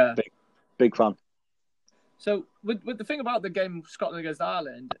 Yeah. Big fan. So, with the thing about the game Scotland against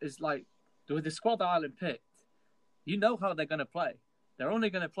Ireland is, like, with the squad Ireland picked, you know how they're going to play. They're only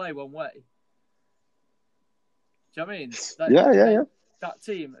going to play one way. Do you know what I mean? Yeah. That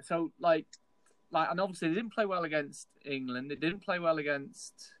team. So, like, and obviously they didn't play well against England. They didn't play well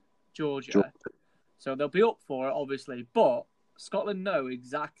against Georgia. So they'll be up for it, obviously. But Scotland know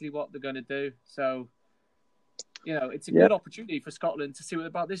exactly what they're going to do. So, you know, it's a good opportunity for Scotland to see what they're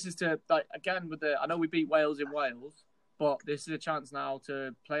about. This is to, like, again, I know we beat Wales in Wales, but this is a chance now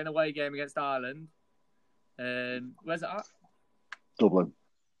to play an away game against Ireland. Where's it at? Dublin.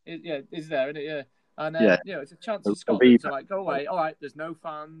 It's there, isn't it? Yeah. And you know, it's a chance for Scotland to, like, go away. All right, there's no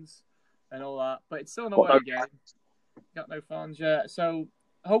fans and all that, but it's still an away game. Got no fans, yeah. So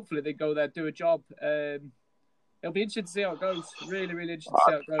hopefully they go there, do a job. It'll be interesting to see how it goes. Really, really interesting to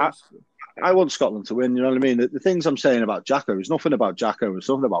see how it goes. I want Scotland to win. You know what I mean? The things I'm saying about Jacko is nothing about Jacko. It's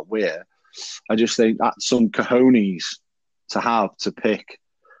nothing about Weir. I just think that's some cojones to have to pick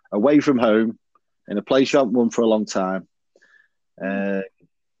away from home in a place you haven't won for a long time.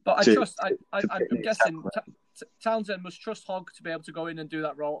 But I'm guessing Townsend must trust Hogg to be able to go in and do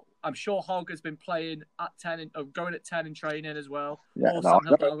that role. I'm sure Hogg has been playing at 10, going at 10 in training as well. Yeah, All no,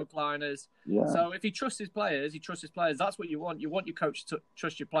 Sandhill recliners. yeah. So if he trusts his players, he trusts his players. That's what you want. You want your coach to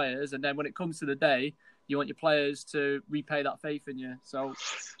trust your players, and then when it comes to the day, you want your players to repay that faith in you. So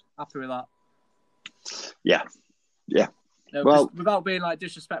happy with that. Yeah. No, Well, without being like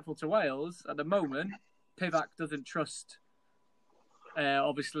disrespectful to Wales, at the moment, Pivac doesn't trust.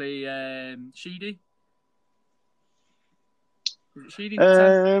 Obviously, Sheedy. Is it Sheedy?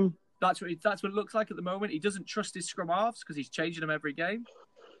 That's what it looks like at the moment. He doesn't trust his scrum halves because he's changing them every game.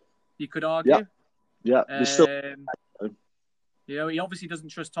 You could argue. Yeah. You know, he obviously doesn't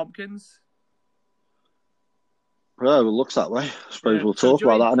trust Tompkins. Well, it looks that way. I suppose we'll talk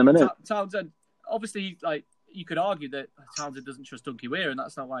about that in a minute. Townsend, obviously, like you could argue that Townsend doesn't trust Dunky Weir, and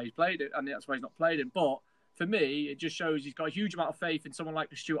that's not why he's played it, and that's why he's not played him. But for me, it just shows he's got a huge amount of faith in someone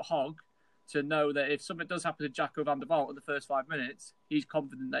like Stuart Hogg to know that if something does happen to Jacko van der Vaart in the first 5 minutes, he's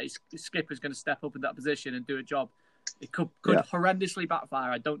confident that his skipper's going to step up in that position and do a job. It could horrendously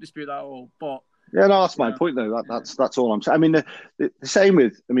backfire. I don't dispute that at all. But yeah, no, that's my point though. That's all I'm saying. I mean, the same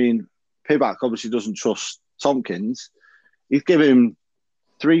with. I mean, Pivac obviously doesn't trust Tompkins. He's given him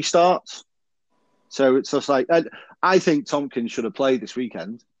 3 starts, so it's just like I think Tompkins should have played this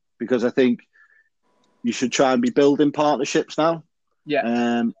weekend because I think you should try and be building partnerships now.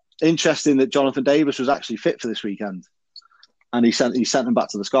 Yeah. Interesting that Jonathan Davis was actually fit for this weekend, and he sent him back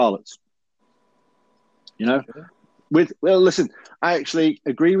to the Scarlets. You know, listen, I actually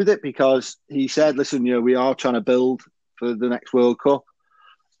agree with it because he said, "Listen, we are trying to build for the next World Cup."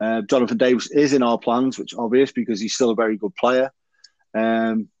 Jonathan Davis is in our plans, which is obvious because he's still a very good player.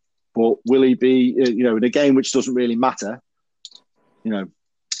 But will he be, in a game which doesn't really matter?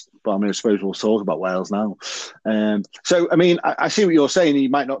 But I mean, I suppose we'll talk about Wales now. So, I mean, I see what you're saying. He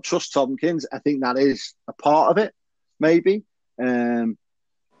might not trust Tompkins. I think that is a part of it, maybe. But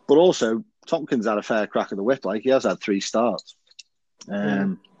also, Tompkins had a fair crack of the whip. Like, he has had 3 starts.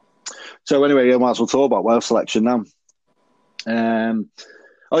 So, anyway, I might as well talk about Wales selection now.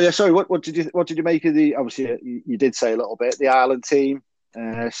 Sorry. What did you make of the? Obviously, you did say a little bit. The Ireland team,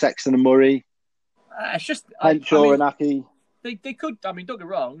 Sexton and Murray. It's just Henshaw and Aki. They could. I mean, don't get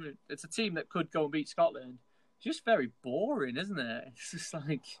me wrong. It's a team that could go and beat Scotland. It's just very boring, isn't it? It's just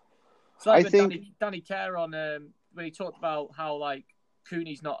like Danny Kerr on when he talked about how like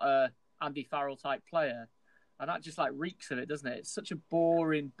Cooney's not a Andy Farrell type player, and that just like reeks of it, doesn't it? It's such a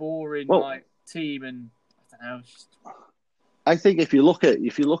boring team, and I don't know. I think if you look at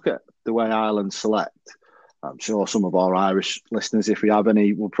the way Ireland select, I'm sure some of our Irish listeners, if we have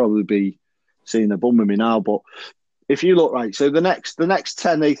any, will probably be seeing a bum with me now. But if you look right, so the next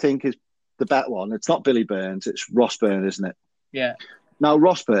 10 they think is the better one. It's not Billy Burns, it's Ross Byrne, isn't it? Yeah. Now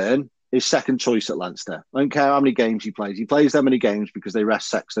Ross Byrne is second choice at Leinster. I don't care how many games he plays. He plays that many games because they rest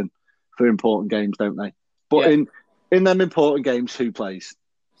Sexton for important games, don't they? But in them important games, who plays?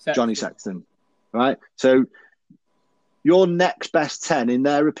 Sexton. Johnny Sexton, right? So your next best 10, in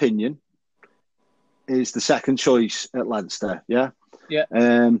their opinion, is the second choice at Leinster, yeah? Yeah.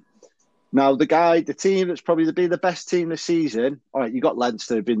 Now, the team that's probably been the best team this season, all right, you got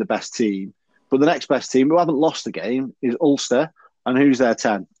Leinster being the best team, but the next best team who haven't lost a game is Ulster, and who's their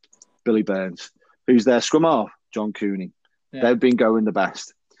 10? Billy Burns. Who's their scrum half? John Cooney. Yeah. They've been going the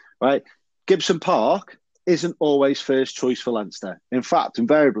best, right? Gibson Park isn't always first choice for Leinster. In fact,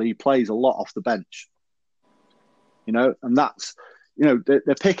 invariably, he plays a lot off the bench. And that's, they're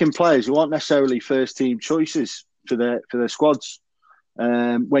picking players who aren't necessarily first team choices for their squads.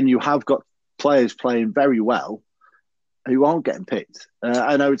 When you have got players playing very well who aren't getting picked.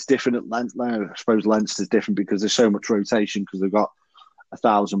 I know it's different at Leinster. I suppose Leinster's different because there's so much rotation because they've got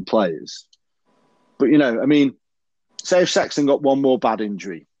 1,000 players. But, say if Sexton got one more bad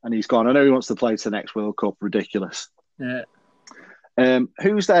injury and he's gone, I know he wants to play to the next World Cup, ridiculous. Yeah.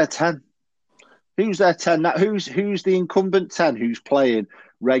 Who's their 10? Who's their 10? Who's the incumbent 10 who's playing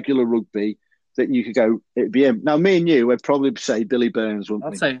regular rugby that you could go, it'd be him? Now, me and you would probably say Billy Burns,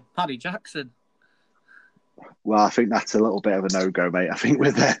 wouldn't we? I'd say Paddy Jackson. Well, I think that's a little bit of a no-go, mate. I think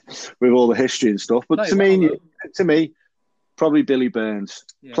with all the history and stuff. But to me, probably Billy Burns.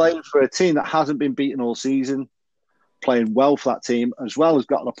 Yeah. Playing for a team that hasn't been beaten all season, playing well for that team, as well as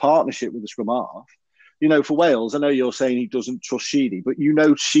got a partnership with the scrum half. For Wales, I know you're saying he doesn't trust Sheedy, but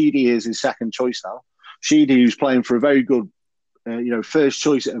Sheedy is his second choice now. Sheedy, who's playing for a very good, first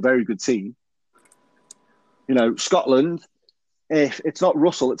choice at a very good team. Scotland, if it's not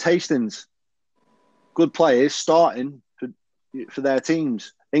Russell, it's Hastings. Good players starting for their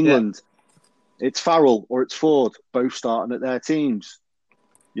teams. England, it's Farrell or it's Ford, both starting at their teams.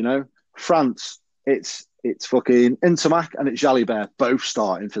 France, it's it's fucking Intermac and it's Jalibert both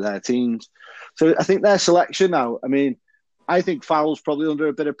starting for their teams. So I think their selection now, I mean, I think Fowler's probably under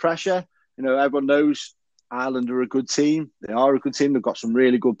a bit of pressure. You know, everyone knows Ireland are a good team. They are a good team. They've got some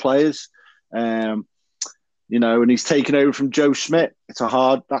really good players. You know, and he's taken over from Joe Schmidt. That's a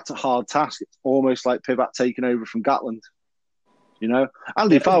hard task. It's almost like Pivac taking over from Gatland. You know,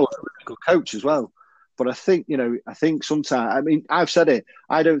 Andy Fowler's a really good coach as well. But I think, sometimes, I mean, I've said it,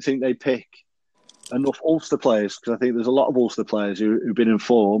 I don't think they pick enough Ulster players, because I think there's a lot of Ulster players who've been in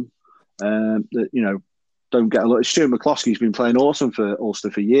form that, you know, don't get a lot. Stuart McCloskey's been playing awesome for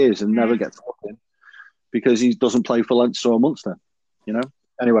Ulster for years and never gets talking because he doesn't play for Leinster or Munster, you know?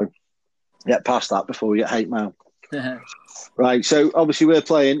 Anyway. Get past that before we get hate mail. Right, so obviously we're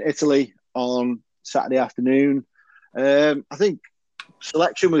playing Italy on Saturday afternoon. I think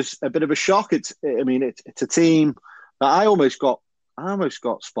selection was a bit of a shock. It's a team that I almost got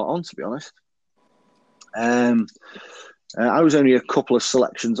spot on, to be honest. I was only a couple of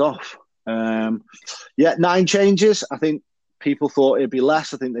selections off. 9 changes. I think people thought it'd be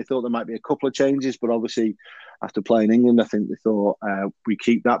less. I think they thought there might be a couple of changes, but obviously after playing England, I think they thought we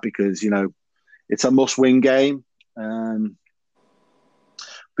keep that because, you know, it's a must-win game. But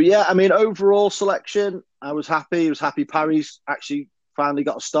yeah, I mean, overall selection, I was happy. I was happy Parry's actually finally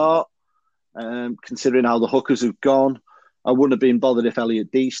got a start, considering how the hookers have gone. I wouldn't have been bothered if Elliot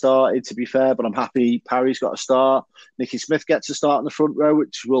D started, to be fair, but I'm happy Parry's got a start. Nicky Smith gets a start in the front row,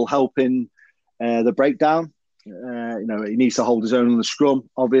 which will help in the breakdown. You know, he needs to hold his own on the scrum,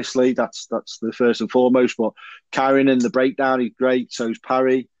 obviously. That's the first and foremost. But carrying in the breakdown, he's great. So's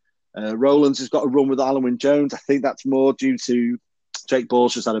Parry. Rowlands has got a run with Alan Wynne-Jones. I think that's more due to Jake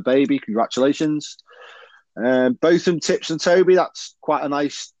Ball's just had a baby. Congratulations. Botham, Tips and Toby, that's quite a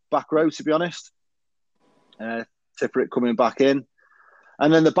nice back row, to be honest. Tipperick coming back in.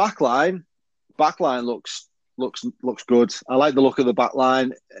 And then the back line looks good. I like the look of the back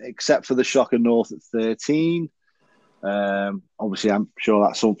line, except for the shock of North at 13. Obviously, I'm sure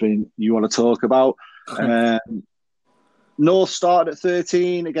that's something you want to talk about. North started at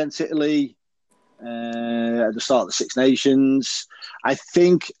 13 against Italy at the start of the Six Nations. I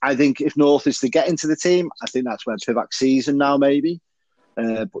think if North is to get into the team, I think that's where Pivac sees him now, maybe.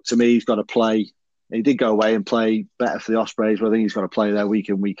 But to me, he's got to play. He did go away and play better for the Ospreys, but I think he's got to play there week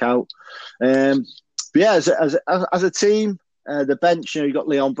in, week out. But yeah, as a team, the bench, you know, you got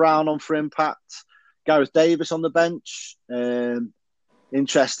Leon Brown on for impact, Gareth Davis on the bench.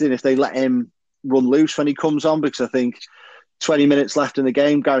 Interesting if they let him run loose when he comes on, because I think 20 minutes left in the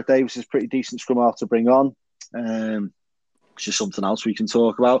game, Gareth Davis is pretty decent scrum half to bring on. It's just something else we can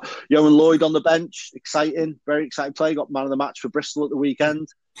talk about. Ioan Lloyd on the bench, exciting, very exciting play. Got man of the match for Bristol at the weekend.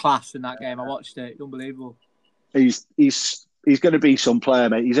 Class in that game. I watched it. Unbelievable. He's going to be some player,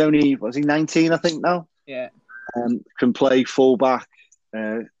 mate. He's only, 19, I think now? Yeah. Can play fullback,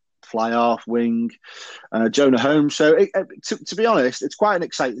 fly half, wing, Jonah Holmes. So, to be honest, it's quite an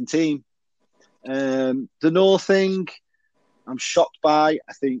exciting team. The North thing, I'm shocked by.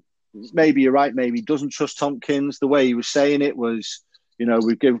 I think maybe you're right. Maybe he doesn't trust Tompkins. The way he was saying it was, you know,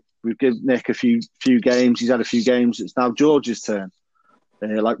 we've given Nick a few games. He's had a few games. It's now George's turn,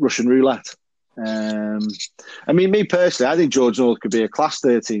 like Russian roulette. I mean, me personally, I think George North could be a class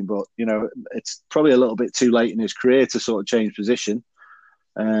 13, but, you know, it's probably a little bit too late in his career to sort of change position.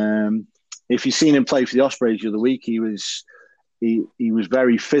 If you've seen him play for the Ospreys the other week, he was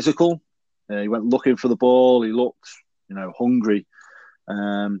very physical. He went looking for the ball. He looked, you know, hungry.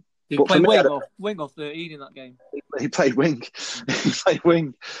 He played wing or 13 in that game. He played wing. He played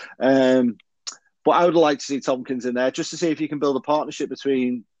wing. But I would like to see Tompkins in there just to see if you can build a partnership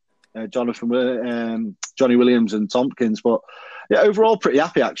between Johnny Williams and Tompkins. But yeah, overall, pretty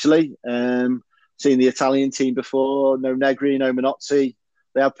happy actually. Seen the Italian team before. No Negri, no Minozzi.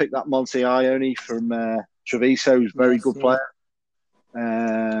 They have picked that Monte Ione from Treviso, who's a very good player.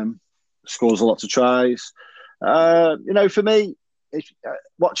 Scores a lot of tries. You know, for me,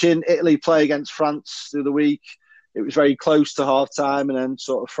 watching Italy play against France the other week, it was very close to half time, and then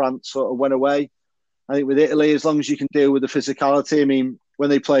sort of France sort of went away. I think with Italy, as long as you can deal with the physicality, I mean, when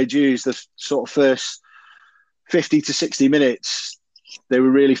they played Jews, the sort of first 50 to 60 minutes, they were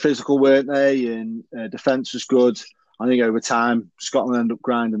really physical, weren't they? And defence was good. I think over time, Scotland ended up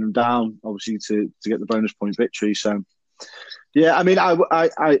grinding them down, obviously, to get the bonus point victory. So, yeah, I mean,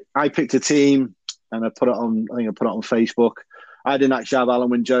 I picked a team and I put it on Facebook. I didn't actually have Alan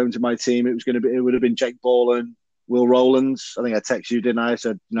Wynne-Jones in my team. It would have been Jake Ball and Will Rowlands. I think I texted you, didn't I? I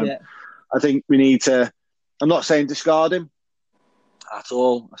said, yeah. I think we need to. I'm not saying discard him at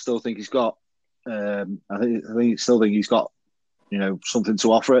all. I still think he's got. I still think he's got, you know, something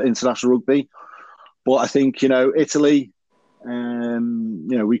to offer at international rugby. But I think, Italy,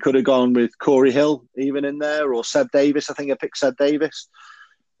 we could have gone with Corey Hill even in there, or Seb Davis. I think I picked Seb Davis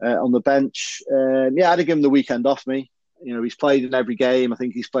on the bench. I'd have given him the weekend off me. He's played in every game. I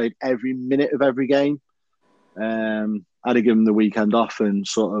think he's played every minute of every game. I'd have given him the weekend off and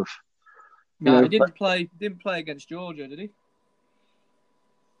sort of. No, he didn't play against Georgia, did he?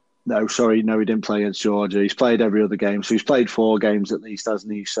 No, sorry, no, he didn't play against Georgia. He's played every other game, so he's played 4 games at least,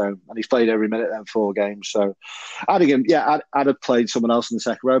 hasn't he? So, and he's played every minute then 4 games. So, I'd have played someone else in the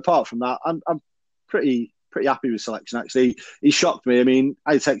second row. Apart from that, I'm pretty happy with selection. Actually, he shocked me. I mean,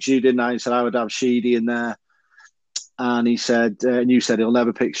 I texted you, didn't I? And said I would have Sheedy in there, and he said, and you said he'll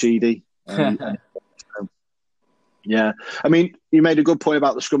never pick Sheedy. Yeah, I mean, you made a good point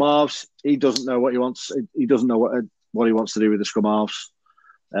about the scrum halves. He doesn't know what he wants. He doesn't know what he wants to do with the scrum halves.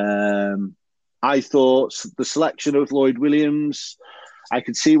 I thought the selection of Lloyd Williams, I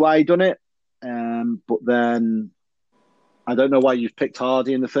could see why he done it, but then I don't know why you've picked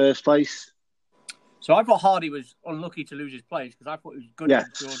Hardy in the first place. So I thought Hardy was unlucky to lose his place because I thought he was good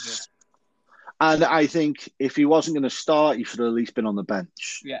against Georgia. And I think if he wasn't going to start, he should have at least been on the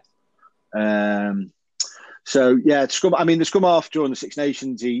bench. Yeah. The scrum half during the Six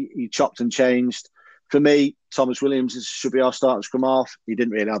Nations, he chopped and changed. For me, Thomas Williams should be our starting scrum half. He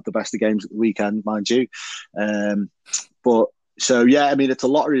didn't really have the best of games at the weekend, mind you. It's a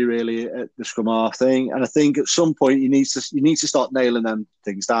lottery really at the scrum half thing. And I think at some point you need to start nailing them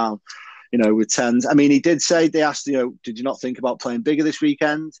things down. With 10s. I mean, he did say, they asked, did you not think about playing bigger this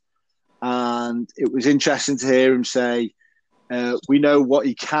weekend? And it was interesting to hear him say, we know what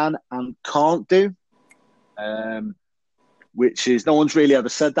he can and can't do. Which is, no one's really ever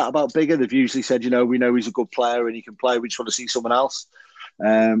said that about Biggar. They've usually said, we know he's a good player and he can play. We just want to see someone else.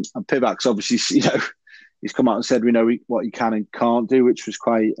 And Pivac's obviously, he's come out and said we know what he can and can't do, which was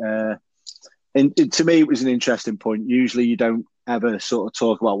quite. To me, it was an interesting point. Usually, you don't ever sort of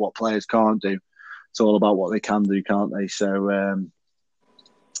talk about what players can't do. It's all about what they can do, can't they? So,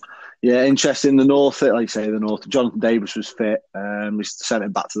 interesting. The North, like I say, the North. Jonathan Davis was fit. We sent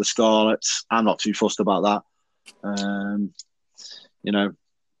him back to the Scarlets. I'm not too fussed about that.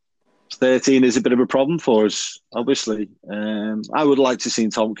 13 is a bit of a problem for us, obviously. I would like to see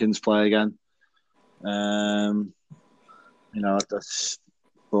Tompkins play again.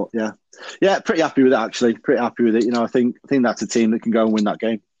 Pretty happy with it, actually. Pretty happy with it. I think that's a team that can go and win that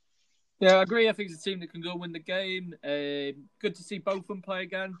game. Yeah, I agree. I think it's a team that can go and win the game. Good to see both of them play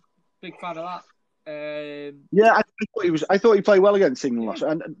again. Big fan of that. I thought he played well against England last,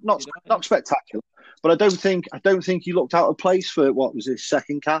 and not spectacular, but I don't think he looked out of place for what was his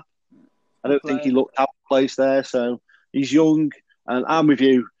second cap. I don't think he looked out of place there. So he's young, and I'm with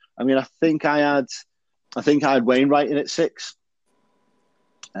you. I mean, I think I had Wainwright in at 6.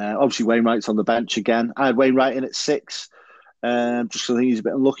 Obviously, Wainwright's on the bench again. I had Wainwright in at 6. Just because I think he's a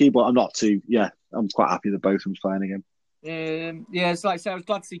bit unlucky, but I'm not too. Yeah, I'm quite happy that both of them playing again. It's like I said, I was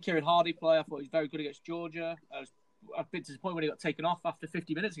glad to see Kieran Hardy play. I thought he was very good against Georgia. I was a bit disappointed when he got taken off after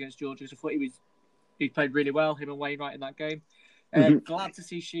 50 minutes against Georgia. So I thought he played really well, him and Wainwright in that game. Glad to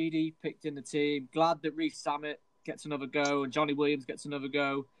see Sheedy picked in the team. Glad that Reece Samet gets another go and Johnny Williams gets another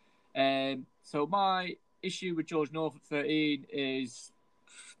go. So my issue with George North at 13 is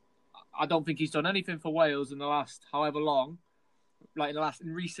I don't think he's done anything for Wales in the last however long, like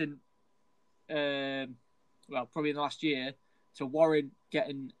in recent, probably in the last year, to warrant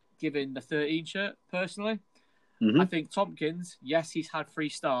given the 13 shirt, personally. I think Tompkins, yes, he's had 3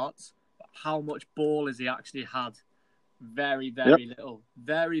 starts, but how much ball has he actually had? Very, very little.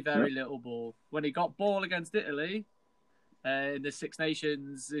 Very, very little ball. When he got ball against Italy in the Six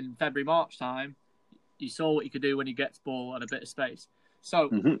Nations in February, March time, you saw what he could do when he gets ball and a bit of space.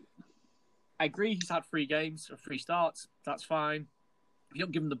 So, I agree he's had 3 games or 3 starts. That's fine. If you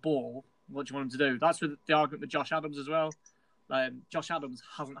don't give him the ball, what do you want him to do? That's with the argument with Josh Adams as well. Josh Adams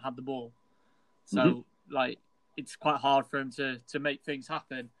hasn't had the ball. So, it's quite hard for him to make things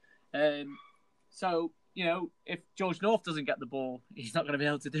happen. If George North doesn't get the ball, he's not going to be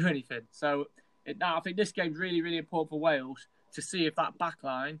able to do anything. So, I think this game's really, really important for Wales to see if that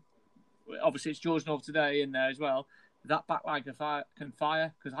backline, obviously it's George North today in there as well, that backline can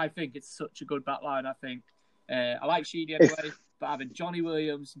fire, because I think it's such a good backline. I think I like Sheedy anyway, but having Johnny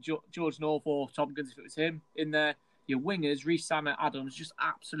Williams, George North or Tompkins, if it was him, in there, your wingers, Reece Samet, Adams, just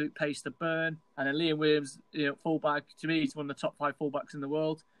absolute pace to burn. And then Liam Williams, fullback, to me, he's one of the top 5 fullbacks in the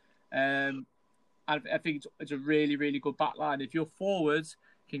world. I think it's a really, really good back line. If your forwards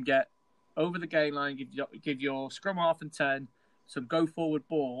can get over the game line, give your scrum half and 10 some go-forward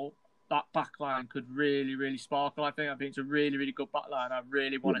ball, that back line could really, really sparkle, I think. I think it's a really, really good back line. I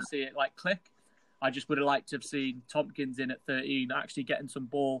really want to see it, click. I just would have liked to have seen Tompkins in at 13, actually getting some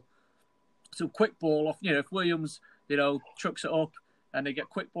quick ball off. If Williams, chucks it up and they get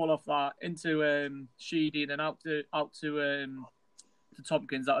quick ball off that into Sheedy and then out to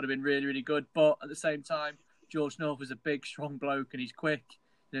Tompkins, that would have been really, really good. But at the same time, George North is a big, strong bloke and he's quick.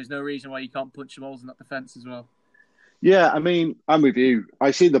 There's no reason why you can't punch some holes in that defence as well. Yeah, I mean, I'm with you.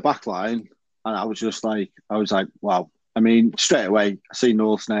 I see the back line and I was like, wow. I mean, straight away, I see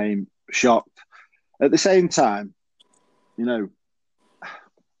North's name, shocked. At the same time,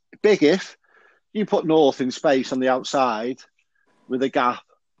 big if you put North in space on the outside with a gap,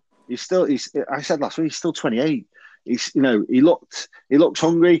 I said last week, he's still 28. He looked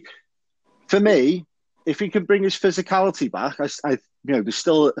hungry. For me, if he can bring his physicality back, there's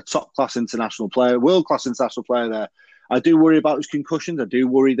still a top-class international player, world-class international player there. I do worry about his concussions. I do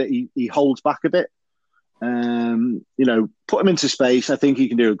worry that he holds back a bit. Put him into space. I think he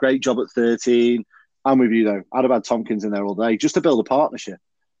can do a great job at 13. I'm with you, though. I'd have had Tompkins in there all day just to build a partnership.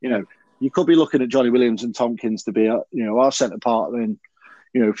 You could be looking at Johnny Williams and Tompkins to be, our centre partner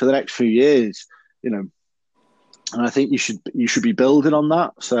for the next few years, And I think you should be building on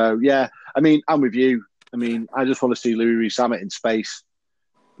that. So, yeah, I mean, I'm with you. I mean, I just want to see Louis Rees-Zammit in space.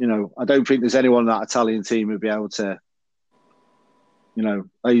 I don't think there's anyone in that Italian team who'd be able to,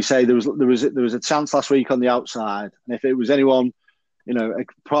 like you say, there was a chance last week on the outside. And if it was anyone,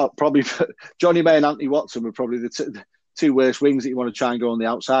 probably Johnny May and Anthony Watson were probably the two worst wings that you want to try and go on the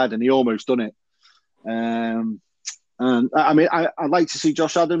outside, and he almost done it. And I mean, I'd like to see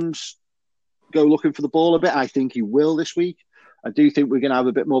Josh Adams go looking for the ball a bit. I think he will this week. I do think we're going to have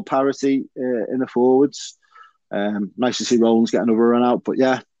a bit more parity in the forwards. Nice to see Rollins get another run out, but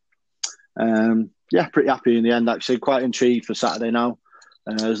pretty happy in the end. Actually, quite intrigued for Saturday now.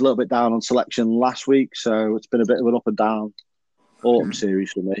 I was a little bit down on selection last week, so it's been a bit of an up and down autumn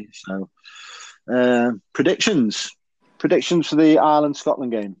series for me. So, predictions for the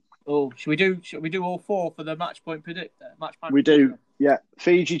Ireland-Scotland game. Oh, should we do all four for the match point predictor? We do, yeah.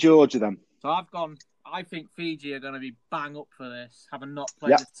 Fiji, Georgia, then. So I think Fiji are going to be bang up for this, having not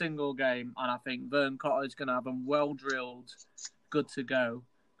played a single game, and I think Vern Cotter is going to have them well drilled, good to go,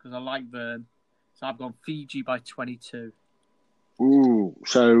 because I like Vern. So I've gone Fiji by 22. Ooh,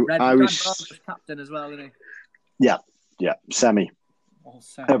 so Irish captain as well, isn't he? Yeah, semi.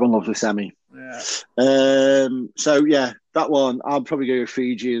 Everyone loves a semi. Yeah. So yeah, that one I'll probably go with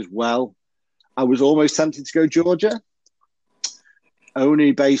Fiji as well. I was almost tempted to go Georgia,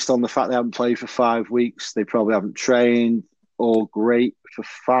 only based on the fact they haven't played for 5 weeks. They probably haven't trained all great for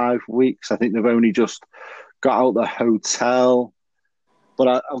 5 weeks. I think they've only just got out the hotel.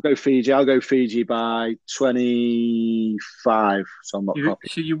 But I'll go Fiji. I'll go Fiji by 25. So I'm not happy.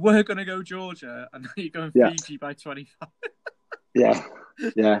 So you were going to go Georgia, and now you're going Fiji by 25. Yeah.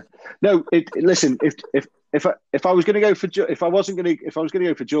 No, listen. If I was going to go for if I was going to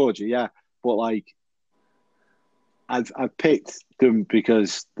go for Georgia, yeah. But like, I've picked them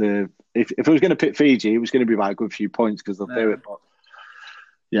because if I was going to pick Fiji, it was going to be by a good few points because they'll do it. But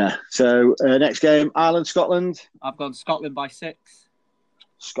yeah. So next game, Ireland, Scotland. I've gone Scotland by 6.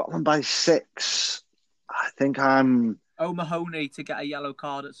 Scotland by 6. I think I'm O'Mahony to get a yellow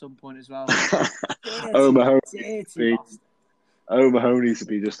card at some point as well. O'Mahony to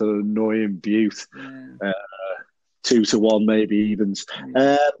be just an annoying beaut. Yeah. 2-1 maybe evens.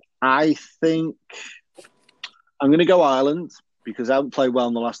 Yeah. I think I'm going to go Ireland because I haven't played well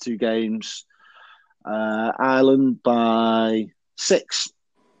in the last 2 games. Ireland by 6.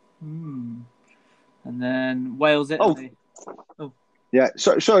 And then Wales, Italy. Oh. Yeah,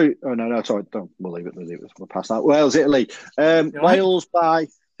 sorry. Oh, no, sorry. We'll leave it. We'll pass that. Wales, Italy. Wales by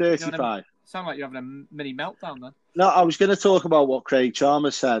 35. Sound like you're having a mini meltdown then. No, I was going to talk about what Craig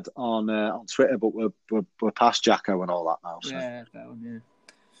Chalmers said on Twitter, but we're past Jacko and all that now. So. Yeah, that one,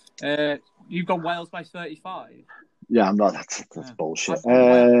 yeah. You've gone Wales by 35? Yeah, I'm not. That's bullshit.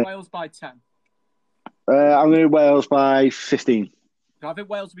 Wales by 10. I'm going to Wales by 15. So I think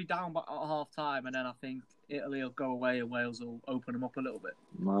Wales will be down at half time, and then I think Italy will go away and Wales will open them up a little bit.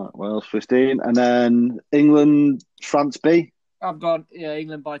 Right, Wales 15. And then England, France B. I've gone,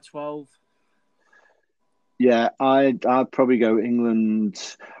 England by 12. Yeah, I'd probably go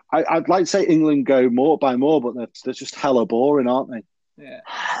England. I'd like to say England go by more, but they're just hella boring, aren't they? Yeah.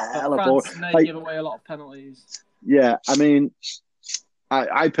 Hella boring. They give away a lot of penalties. Yeah, I mean,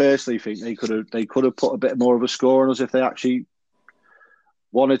 I personally think they could have put a bit more of a score on us if they actually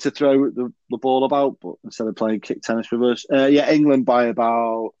wanted to throw the ball about, but instead of playing kick tennis with us. England by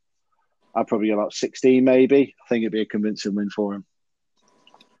about, I'd probably go about 16 maybe. I think it'd be a convincing win for them.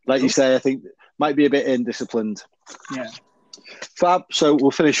 Like you say, I think might be a bit indisciplined. Yeah. Fab. So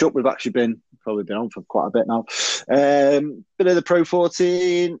we'll finish up. We've actually been probably been on for quite a bit now. Bit of the Pro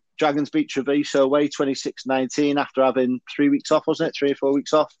 14. Dragons beat Treviso away 26-19 after having 3 weeks off, wasn't it? 3 or 4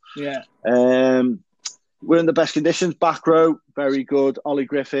 weeks off. Yeah. We're in the best conditions. Back row, very good. Ollie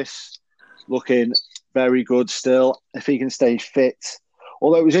Griffiths looking very good still, if he can stay fit.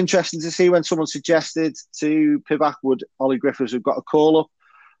 Although it was interesting to see when someone suggested to Pivac would Ollie Griffiths have got a call-up,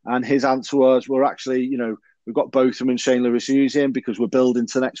 and his answer was, we're actually, we've got Botham and Shane Lewis using because we're building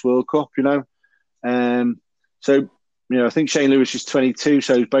to the next World Cup, So, I think Shane Lewis is 22,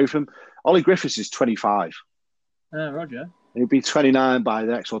 so is Botham. Ollie Griffiths is 25. Roger. He'll be 29 by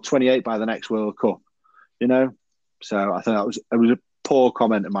the next, or 28 by the next World Cup, So I think it was a poor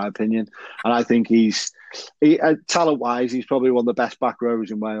comment in my opinion. And I think talent-wise, he's probably one of the best back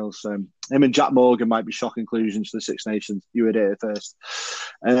rows in Wales. Him and Jack Morgan might be shock inclusions to the Six Nations. You heard it first.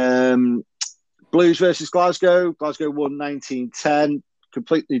 Blues versus Glasgow. Glasgow won 19-10.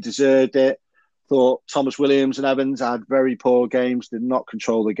 Completely deserved it. Thought Thomas Williams and Evans had very poor games, did not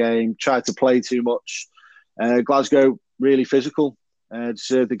control the game, tried to play too much. Glasgow, really physical,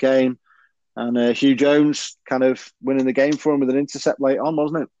 deserved the game. And Hugh Jones kind of winning the game for him with an intercept late on,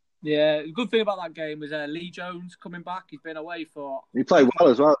 wasn't it? Yeah, the good thing about that game was Lee Jones coming back. He's been away for... He played well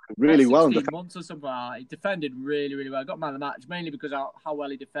as well, really well. 16 months or something. He defended really, really well. Got man of the match, mainly because of how well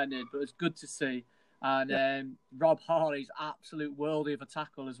he defended, but it was good to see. And Rob Harley's absolute worldie of a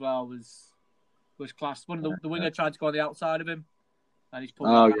tackle as well was class. One of the winger tried to go on the outside of him, and he's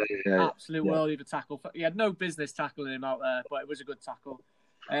pulled absolute worldie of a tackle. He had no business tackling him out there, but it was a good tackle.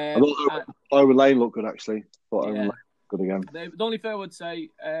 Owen Lane looked good, actually. Owen Lane good again. The only thing I would say,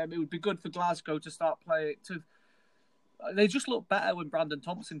 it would be good for Glasgow to start playing. They just look better when Brandon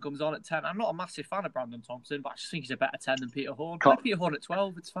Thompson comes on at 10. I'm not a massive fan of Brandon Thompson, but I just think he's a better 10 than Peter Horn. Play Peter Horn at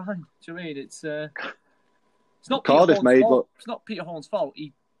 12, it's fine. Do you know what I mean? It's not Cardiff Peter Horn's fault. It's not Peter Horn's fault.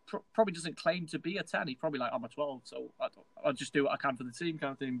 He probably doesn't claim to be a 10. He's probably like, I'm a 12, so I'll just do what I can for the team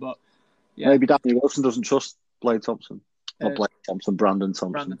kind of thing. But yeah. Maybe Danny Wilson doesn't trust Blade Thompson. Not Blake Thompson, Brandon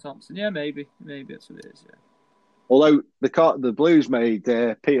Thompson. Brandon Thompson, yeah, maybe that's what it is. Yeah. Although the Blues made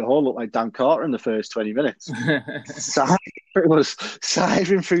Peter Horn look like Dan Carter in the first 20 minutes, it was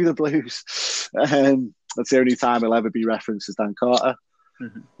siving through the Blues. That's the only time he'll ever be referenced as Dan Carter.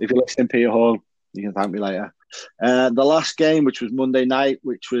 Mm-hmm. If you're listening, Peter Horn, you can thank me later. The last game, which was Monday night,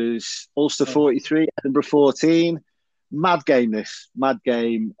 which was Ulster 43, Edinburgh 14. Mad game.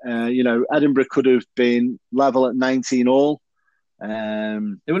 Edinburgh could have been level at 19 all. They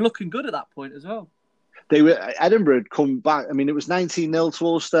were looking good at that point as well. Edinburgh had come back. I mean, it was 19-0 to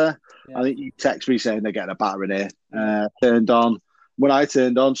Ulster. Yeah. I think you text me saying they're getting a batter in here. Turned on. When I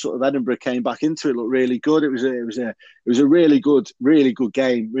turned on, sort of Edinburgh came back into it. Looked really good. It was a really good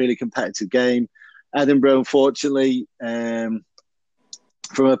game, really competitive game. Edinburgh, unfortunately, from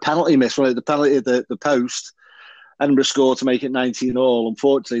a penalty miss, the penalty at the post. Edinburgh scored to make it 19 all.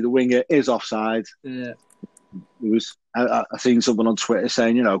 Unfortunately, the winger is offside. Yeah. I seen someone on Twitter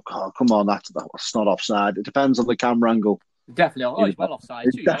saying, come on, that's not offside. It depends on the camera angle. Definitely. He's well offside.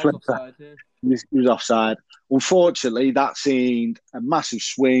 He was offside. Unfortunately, that seemed a massive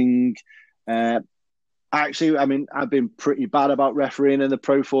swing. Actually, I mean, I've been pretty bad about refereeing in the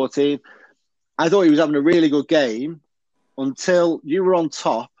Pro 14. I thought he was having a really good game until you were on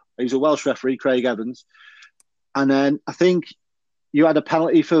top. He's a Welsh referee, Craig Evans. And then I think you had a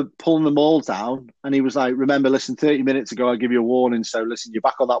penalty for pulling the maul down. And he was like, remember, listen, 30 minutes ago, I give you a warning. So listen, you're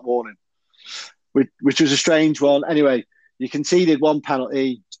back on that warning, which was a strange one. Anyway, you conceded one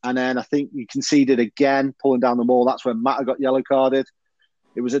penalty. And then I think you conceded again, pulling down the maul. That's when Matter got yellow carded.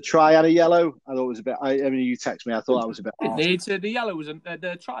 It was a try and a yellow. I thought it was a bit, I mean, you text me. I thought that was a bit harsh. The yellow was,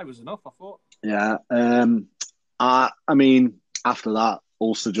 the try was enough, I thought. Yeah. I mean, after that,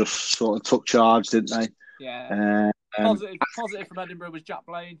 Ulster just sort of took charge, didn't they? Yeah. Positive from Edinburgh was Jack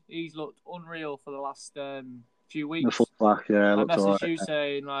Blaine. He's looked unreal for the last few weeks. The fullback, yeah. I messaged you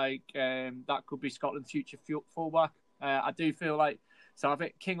saying that could be Scotland's future fullback. I do feel like, so I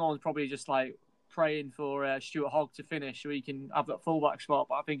think Kinghorn's probably just like praying for Stuart Hogg to finish so he can have that fullback spot.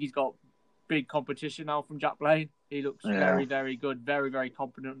 But I think he's got big competition now from Jack Blaine. He looks very, very good, very, very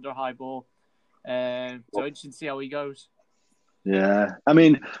confident under a high ball. So interesting to see how he goes. Yeah, I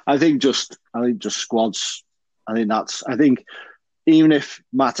mean, I think just squads. I think even if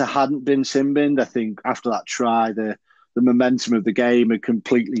Mata hadn't been sin-binned, I think after that try, the momentum of the game had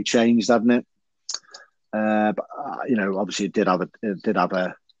completely changed, hadn't it? But obviously it did have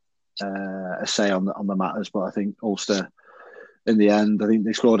a say on the matters. But I think Ulster, in the end, I think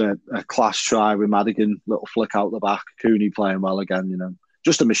they scored a class try with Madigan, little flick out the back. Cooney playing well again.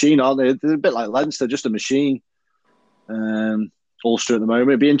 Just a machine, aren't they? They're a bit like Leinster, just a machine. Ulster at the moment.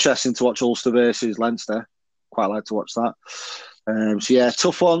 It'd be interesting to watch Ulster versus Leinster. Quite like to watch that. So yeah,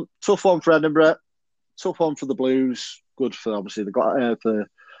 tough one for Edinburgh, tough one for the Blues. Good for obviously for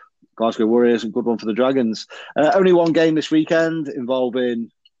Glasgow Warriors, and good one for the Dragons. Only one game this weekend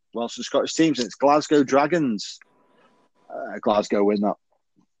involving Welsh and Scottish teams, and it's Glasgow Dragons. Glasgow win that.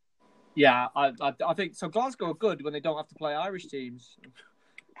 Yeah, I think so. Glasgow are good when they don't have to play Irish teams.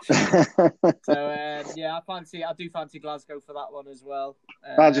 So yeah, I do fancy Glasgow for that one as well.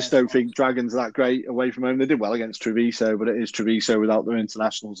 I just don't think Dragons are that great away from home. They did well against Treviso, but it is Treviso without their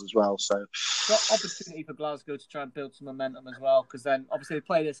internationals as well. So, got opportunity for Glasgow to try and build some momentum as well, because then obviously they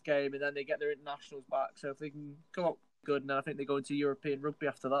play this game and then they get their internationals back. So if they can go up good, and then I think they go into European rugby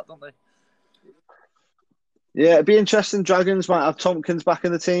after that, don't they? Yeah, it'd be interesting. Dragons might have Tompkins back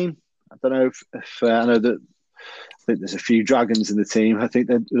in the team. I don't know if I know that. I think there's a few Dragons in the team. I think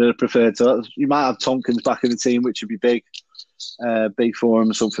they're preferred to. You might have Tompkins back in the team, which would be big for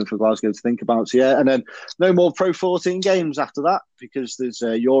him, something for Glasgow to think about. So yeah, and then no more Pro 14 games after that, because there's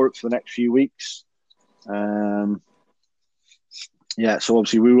Europe for the next few weeks. Yeah, so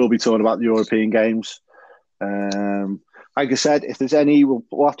obviously we will be talking about the European games. Like I said, if there's any,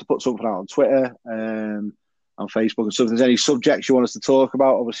 we'll have to put something out on Twitter, on Facebook and stuff. If there's any subjects you want us to talk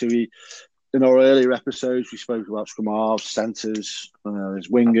about, obviously in our earlier episodes, we spoke about scrum halves, centres, there's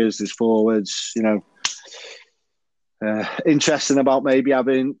wingers, there's forwards, interesting about maybe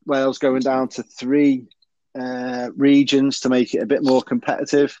having Wales going down to 3 regions to make it a bit more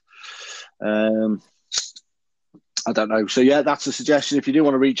competitive. I don't know. So yeah, that's a suggestion. If you do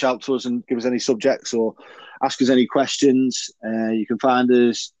want to reach out to us and give us any subjects or ask us any questions, you can find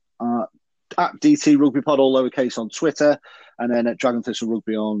us at DT Rugby Pod, all lowercase, on Twitter, and then at Dragon Thistle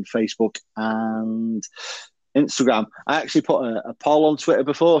Rugby on Facebook and Instagram. I actually put a poll on Twitter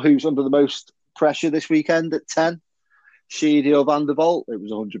before: who's under the most pressure this weekend at 10? Sheedy or Van der Vault? It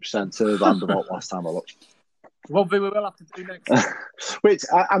was 100% Van der Vault last time I looked. One thing we will have to do next. Which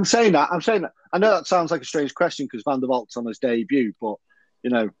I'm saying that. I know that sounds like a strange question because Van der Vault's on his debut, but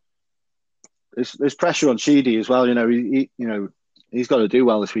there's pressure on Sheedy as well. He's got to do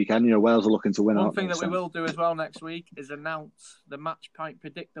well this weekend. Wales are looking to win. One thing that we will do as well next week is announce the match point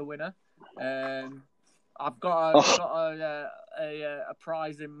predictor winner. I've got a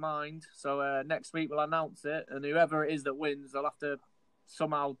prize in mind, so next week we'll announce it, and whoever it is that wins, they'll have to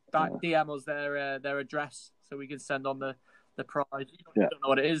somehow DM us their address so we can send on the prize. You don't know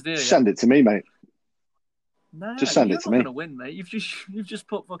what it is, do you? Send it to me, mate. No, just send it to me. You're not going to win, mate. You've just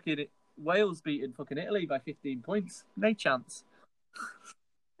put fucking Wales beating fucking Italy by 15 points. No chance.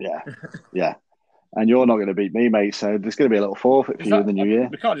 Yeah. And you're not going to beat me, mate, so there's going to be a little forfeit for you in the new year.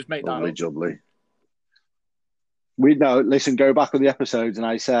 We can't just make that up. Jubbly. Listen, go back on the episodes, and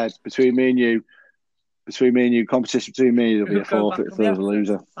I said, between me and you, competition between me, there'll be a forfeit if there's a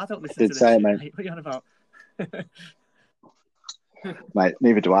loser. I don't listen to this say shit, it, mate. What are you on about? Mate,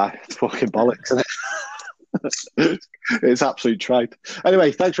 neither do I. It's fucking bollocks, isn't it? It's absolute tripe.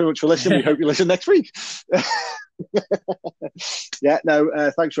 Anyway, thanks very much for listening. We hope you listen next week.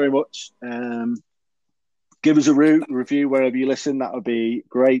 Thanks very much. Give us a review wherever you listen. That would be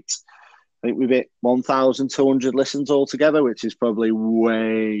great. I think we've hit 1,200 listens altogether, which is probably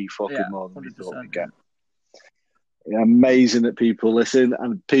way fucking more than we thought we'd get. Yeah, amazing that people listen,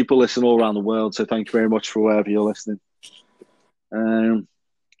 and people listen all around the world. So thank you very much for wherever you're listening.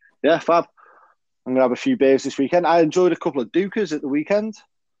 Fab. I'm going to have a few beers this weekend. I enjoyed a couple of Dukas at the weekend.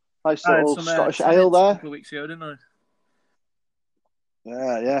 Nice little Scottish ale there. A couple of weeks ago, didn't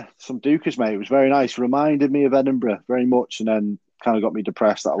I? Yeah. Some Dukas, mate. It was very nice. Reminded me of Edinburgh very much, and then kind of got me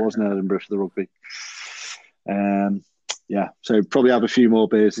depressed that I wasn't in Edinburgh for the rugby. So probably have a few more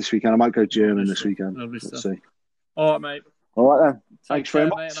beers this weekend. I might go German this weekend. Let's see. All right, mate. All right, then. Thanks very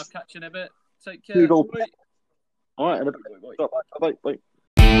much. Mate, and I'll catch you in a bit. Take care. All right, in a bit.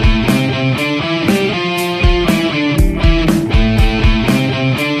 Bye.